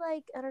 maybe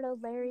like I don't know,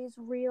 Larry's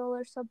real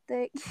or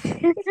something.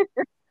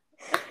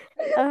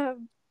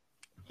 um,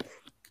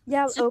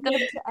 yeah, I'm It's just open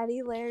to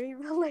any Larry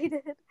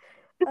related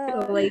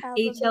like album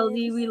HLD,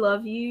 names. we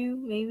love you,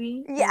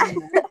 maybe. I Yeah,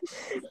 don't know.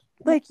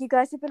 like you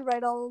guys have been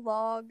right all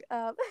along.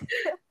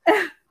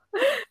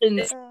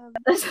 gonna-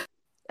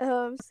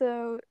 Um,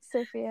 so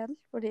Sophia,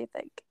 what do you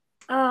think?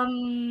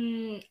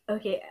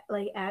 Okay,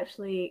 like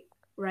actually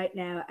right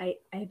now I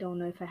don't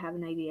know if I have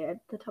an idea at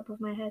the top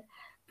of my head,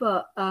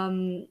 but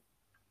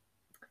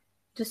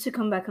just to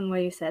come back on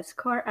what you said,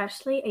 Scar,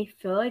 actually I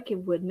feel like it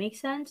would make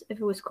sense if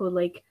it was called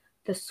like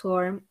The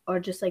Storm or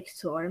just like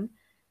Storm,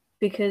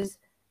 because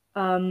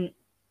um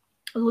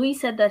Louis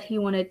said that he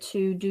wanted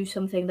to do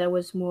something that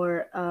was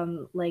more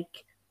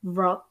like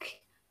rock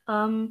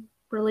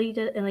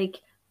related, and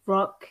like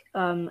rock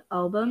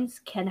albums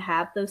can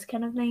have those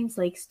kind of names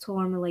like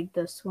Storm or like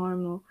The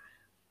Storm or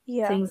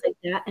Yeah, things like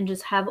that, and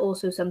just have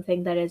also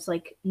something that is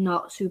like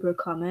not super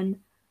common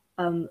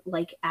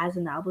like as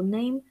an album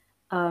name,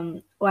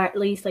 or at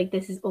least like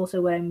this is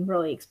also what I'm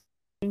really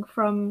expecting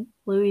from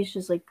Louis,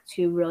 just like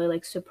to really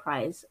like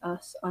surprise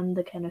us on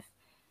the kind of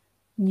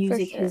for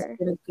music he's sure.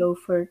 gonna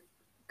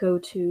go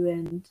to,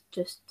 and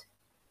just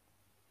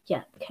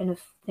yeah, the kind of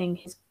thing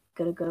he's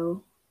gonna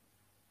go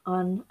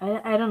on.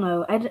 I don't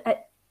know.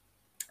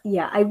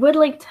 Yeah, I would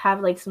like to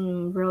have like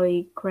some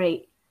really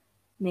great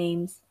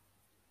names.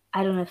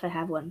 I don't know if I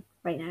have one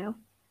right now,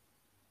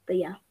 but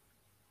yeah.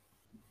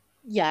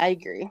 Yeah, I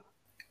agree.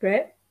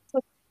 Great.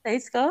 Hey,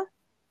 Scott.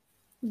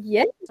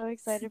 Yes. So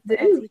excited for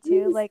Dude,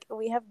 NT2. Like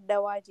we have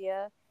no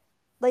idea.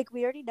 Like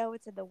we already know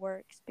it's in the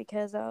works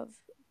because of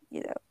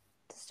the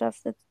stuff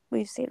that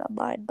we've seen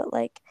online, but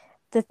like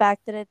the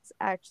fact that it's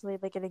actually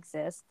like it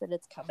exists and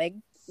it's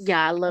coming.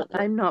 Yeah, look,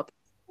 I'm not.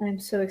 I'm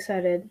so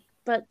excited.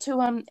 But to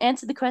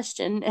answer the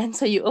question, and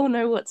so you all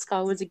know what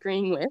Scar was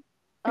agreeing with,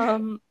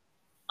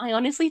 I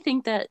honestly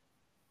think that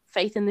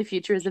faith in the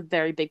future is a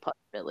very big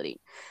possibility.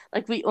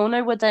 Like we all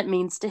know what that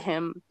means to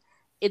him.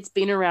 It's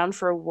been around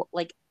for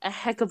like a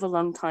heck of a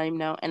long time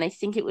now, and I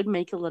think it would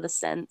make a lot of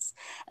sense.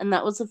 And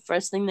that was the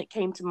first thing that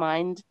came to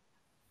mind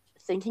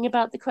thinking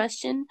about the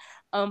question.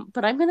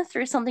 But I'm going to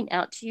throw something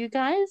out to you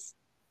guys.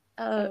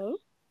 Oh.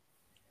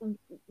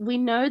 We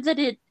know that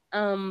it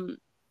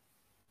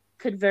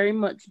could very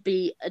much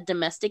be a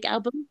domestic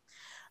album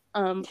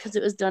because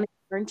it was done in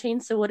quarantine.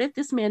 So what if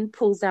this man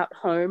pulls out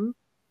Home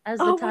as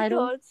the Oh my title?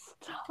 god,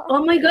 stop.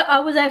 Oh my god, I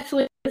was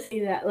actually gonna see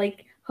that.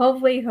 Like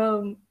halfway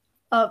home.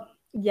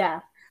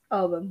 Yeah,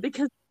 album.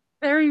 Because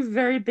very,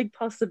 very big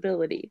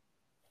possibility.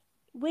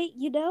 Wait,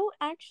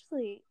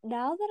 actually,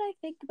 now that I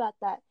think about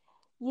that,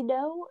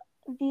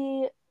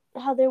 the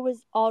how there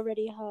was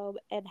already home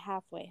and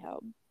halfway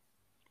home.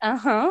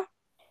 Uh-huh.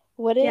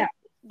 What Yeah. if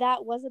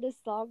that wasn't a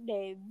song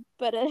name,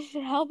 but an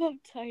album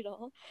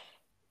title?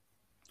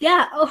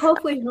 Yeah,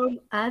 halfway home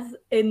as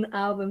an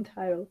album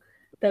title.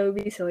 That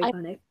would be so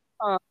iconic.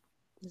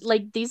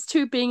 Like these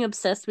two being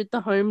obsessed with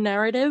the home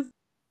narrative.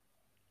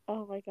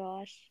 Oh my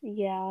gosh,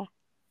 yeah.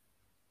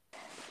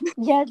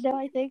 Yeah, no,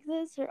 I think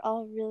those are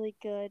all really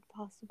good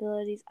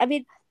possibilities. I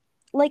mean,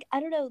 like, I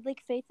don't know,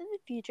 like, Faith in the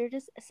Future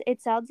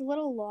it sounds a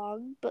little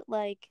long, but,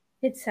 like,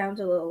 It sounds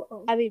a little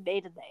long. I mean,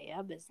 Made in the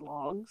AM is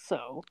long,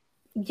 so.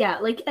 Yeah,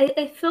 like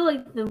I feel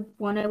like the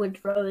one I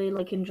would really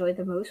like enjoy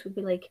the most would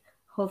be like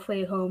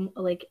halfway home,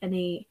 or like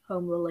any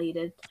home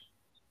related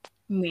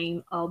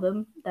main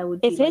album. That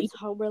would be If like, it's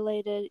home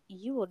related,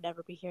 you will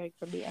never be hearing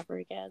from me ever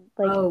again.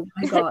 Like, oh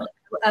my god,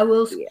 I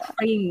will Yeah.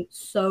 scream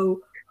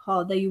so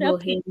hard that you Yep. will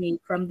hear me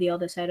from the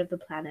other side of the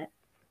planet.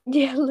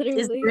 yeah,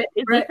 literally.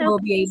 Brett will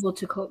be able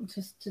to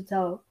just to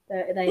tell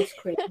that I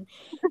scream.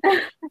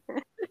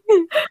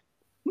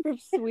 From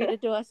Sweden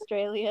to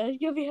Australia,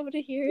 you'll be able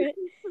to hear it.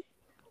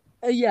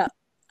 Yeah.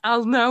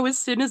 I'll know as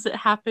soon as it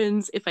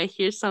happens. If I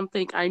hear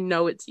something, I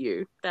know it's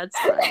you. That's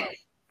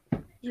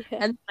fine. Yeah.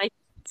 And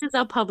this is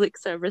our public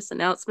service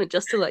announcement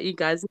just to let you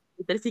guys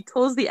know that if he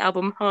calls the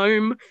album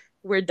Home,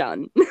 we're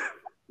done.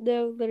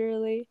 No,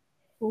 literally.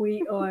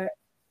 We are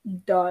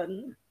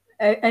done.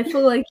 I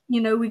feel like,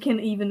 we can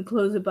even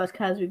close the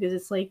podcast because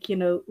it's like,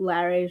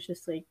 Larry is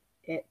just like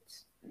it.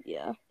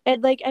 Yeah.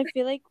 And like I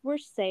feel like we're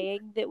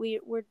saying that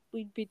we'd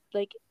be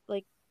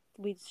like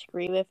we'd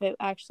scream if it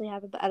actually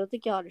happened, but I don't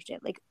think you'll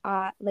understand.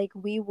 Like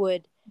we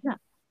would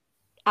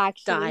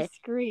actually Die.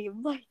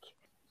 scream. Like,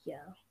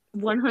 Yeah.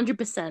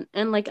 100%.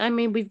 And like, I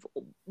mean,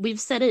 we've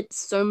said it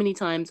so many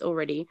times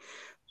already,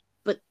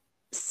 but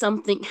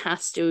something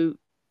has to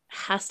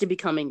be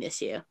coming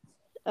this year.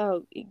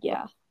 oh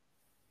yeah.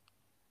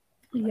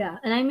 Yeah,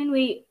 and I mean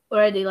we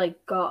already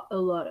like got a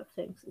lot of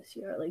things this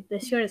year. Like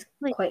this year is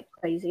Like, quite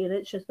crazy, and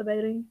it's just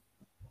about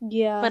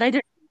Yeah. but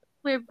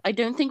I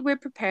don't think we're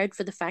prepared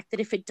for the fact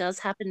that if it does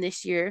happen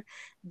this year,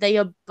 they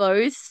are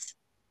both,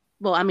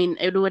 well, I mean,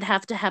 it would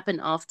have to happen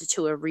after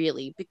tour,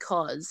 really,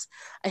 because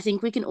I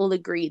think we can all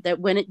agree that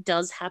when it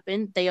does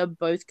happen, they are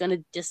both going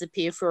to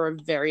disappear for a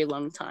very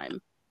long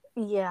time.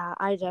 Yeah,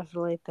 I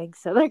definitely think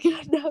so.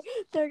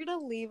 They're gonna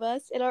leave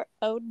us in our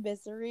own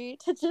misery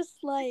to just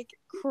like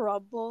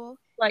crumble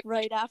Like,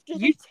 right after you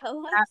they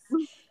tell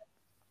us.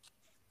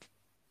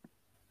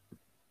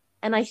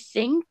 And I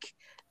think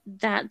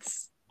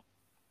that's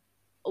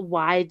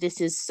why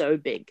this is so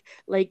big.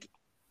 Like,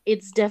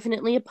 it's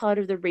definitely a part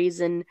of the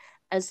reason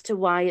as to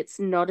why it's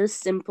not as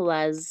simple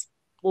as,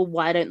 well,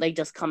 why don't they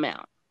just come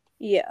out?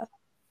 Yeah.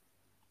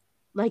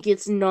 Like,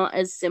 it's not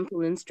as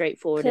simple and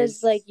straightforward Cause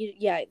as, like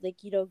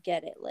you don't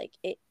get it. Like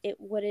it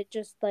wouldn't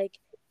just like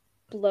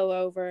blow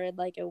over in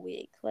like a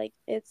week. Like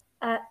it's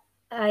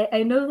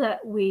I know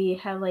that we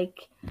have like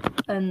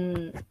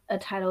a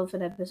title of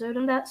an episode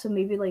on that, so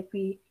maybe like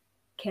we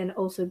can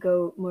also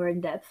go more in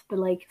depth. But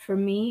like for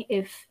me,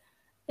 if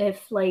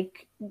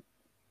like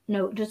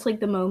no, just like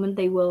the moment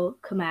they will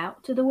come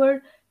out to the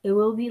word, it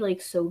will be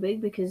like so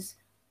big because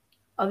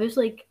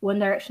obviously like One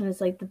Direction is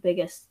like the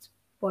biggest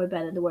boy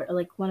band in the world, or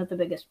like one of the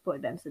biggest boy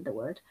bands in the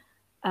world.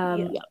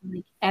 yeah.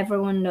 Like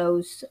everyone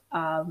knows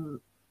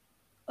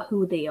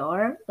who they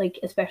are, like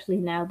especially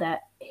now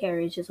that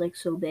Harry is just like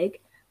so big.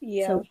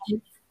 Yeah. So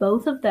if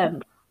both of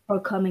them are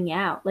coming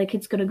out, like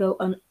it's gonna go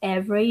on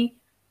every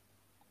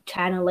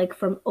channel, like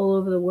from all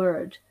over the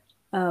world.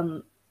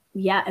 Um,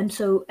 yeah, and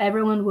so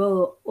everyone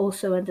will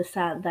also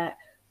understand that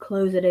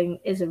closeting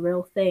is a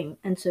real thing,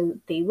 and so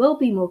they will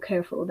be more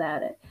careful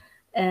about it.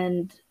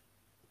 And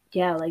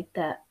yeah, like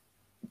that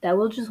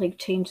will just like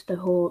change the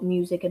whole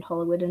music and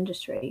Hollywood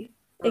industry.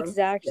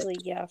 Exactly,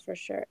 yeah, for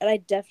sure. And I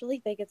definitely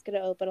think it's gonna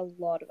open a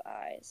lot of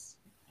eyes.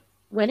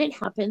 when it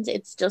happens,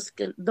 it's just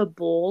the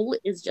ball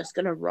is just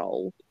gonna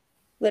roll.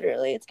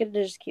 Literally, it's gonna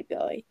just keep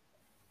going.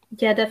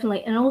 Yeah,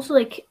 definitely. And also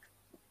like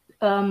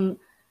um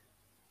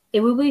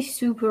it will be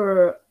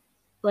super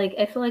like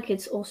I feel like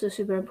it's also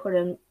super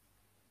important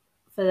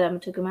for them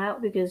to come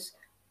out because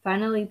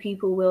finally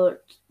people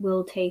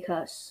will take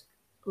us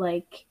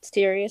like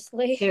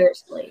Seriously.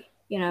 seriously,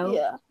 you know?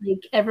 Yeah. Like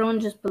everyone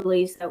just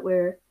believes that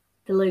we're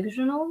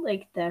delusional,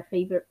 like their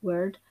favorite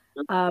word.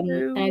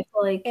 And I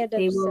feel like And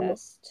they will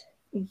obsessed.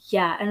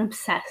 yeah, and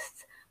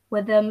obsessed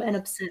with them and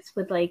Ugh, obsessed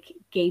with like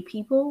gay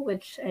people,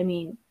 which I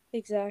mean,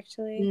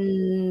 exactly.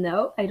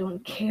 no, I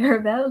don't care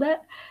about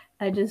that.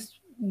 I just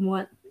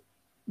want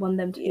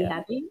them to be Yeah.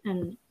 happy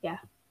and yeah,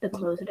 the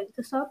closer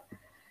to stop.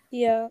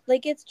 Yeah.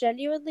 Like it's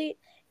genuinely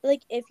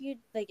like if you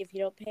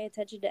don't pay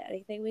attention to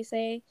anything we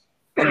say,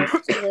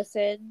 just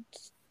listen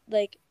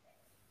like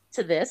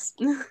To this.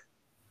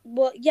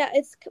 well yeah,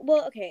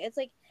 well okay, it's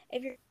like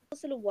if you're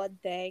listen to one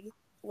thing,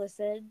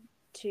 listen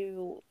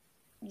to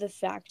the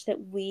fact that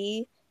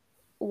we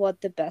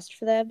want the best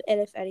for them, and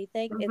if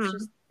anything,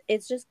 Mm-hmm.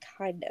 it's just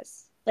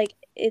kindness. Like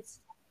it's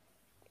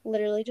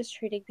literally just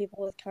treating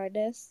people with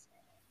kindness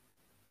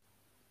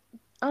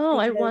Oh,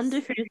 I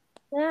wonder because who's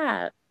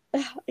that.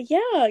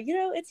 yeah,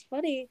 it's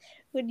funny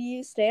when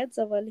you stand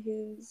someone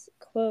whose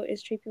quote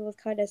is treat people with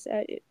kindness.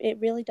 It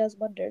really does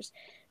wonders.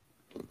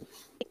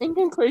 In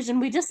conclusion,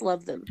 we just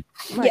love them.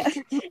 Yeah. Like,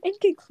 In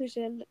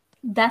conclusion,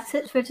 That's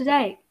it for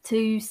today.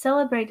 To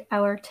celebrate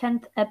our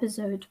 10th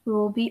episode, we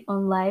will be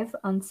on live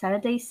on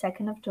Saturday,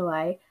 2nd of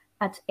July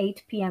at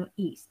 8 p.m.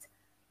 East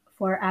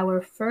for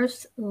our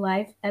first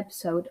live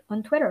episode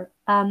on Twitter.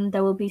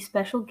 There will be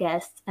special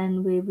guests,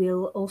 and we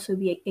will also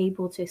be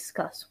able to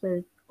discuss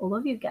with all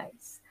of you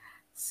guys.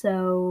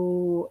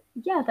 So,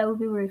 yeah, that will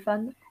be really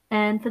fun.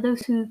 And for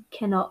those who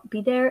cannot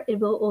be there, it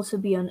will also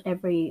be on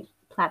every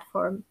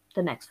platform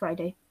the next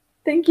Friday.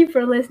 Thank you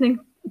for listening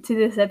to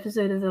this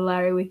episode of the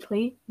Larry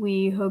Weekly.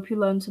 We hope you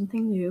learned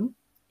something new.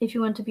 If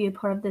you want to be a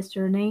part of this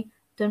journey,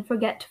 don't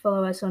forget to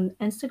follow us on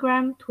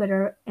Instagram,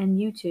 Twitter, and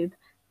YouTube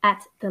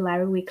at the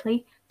Larry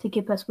Weekly to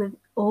keep us with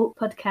all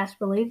podcast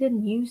related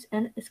news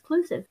and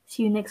exclusive.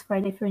 See you next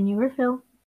Friday for a new refill.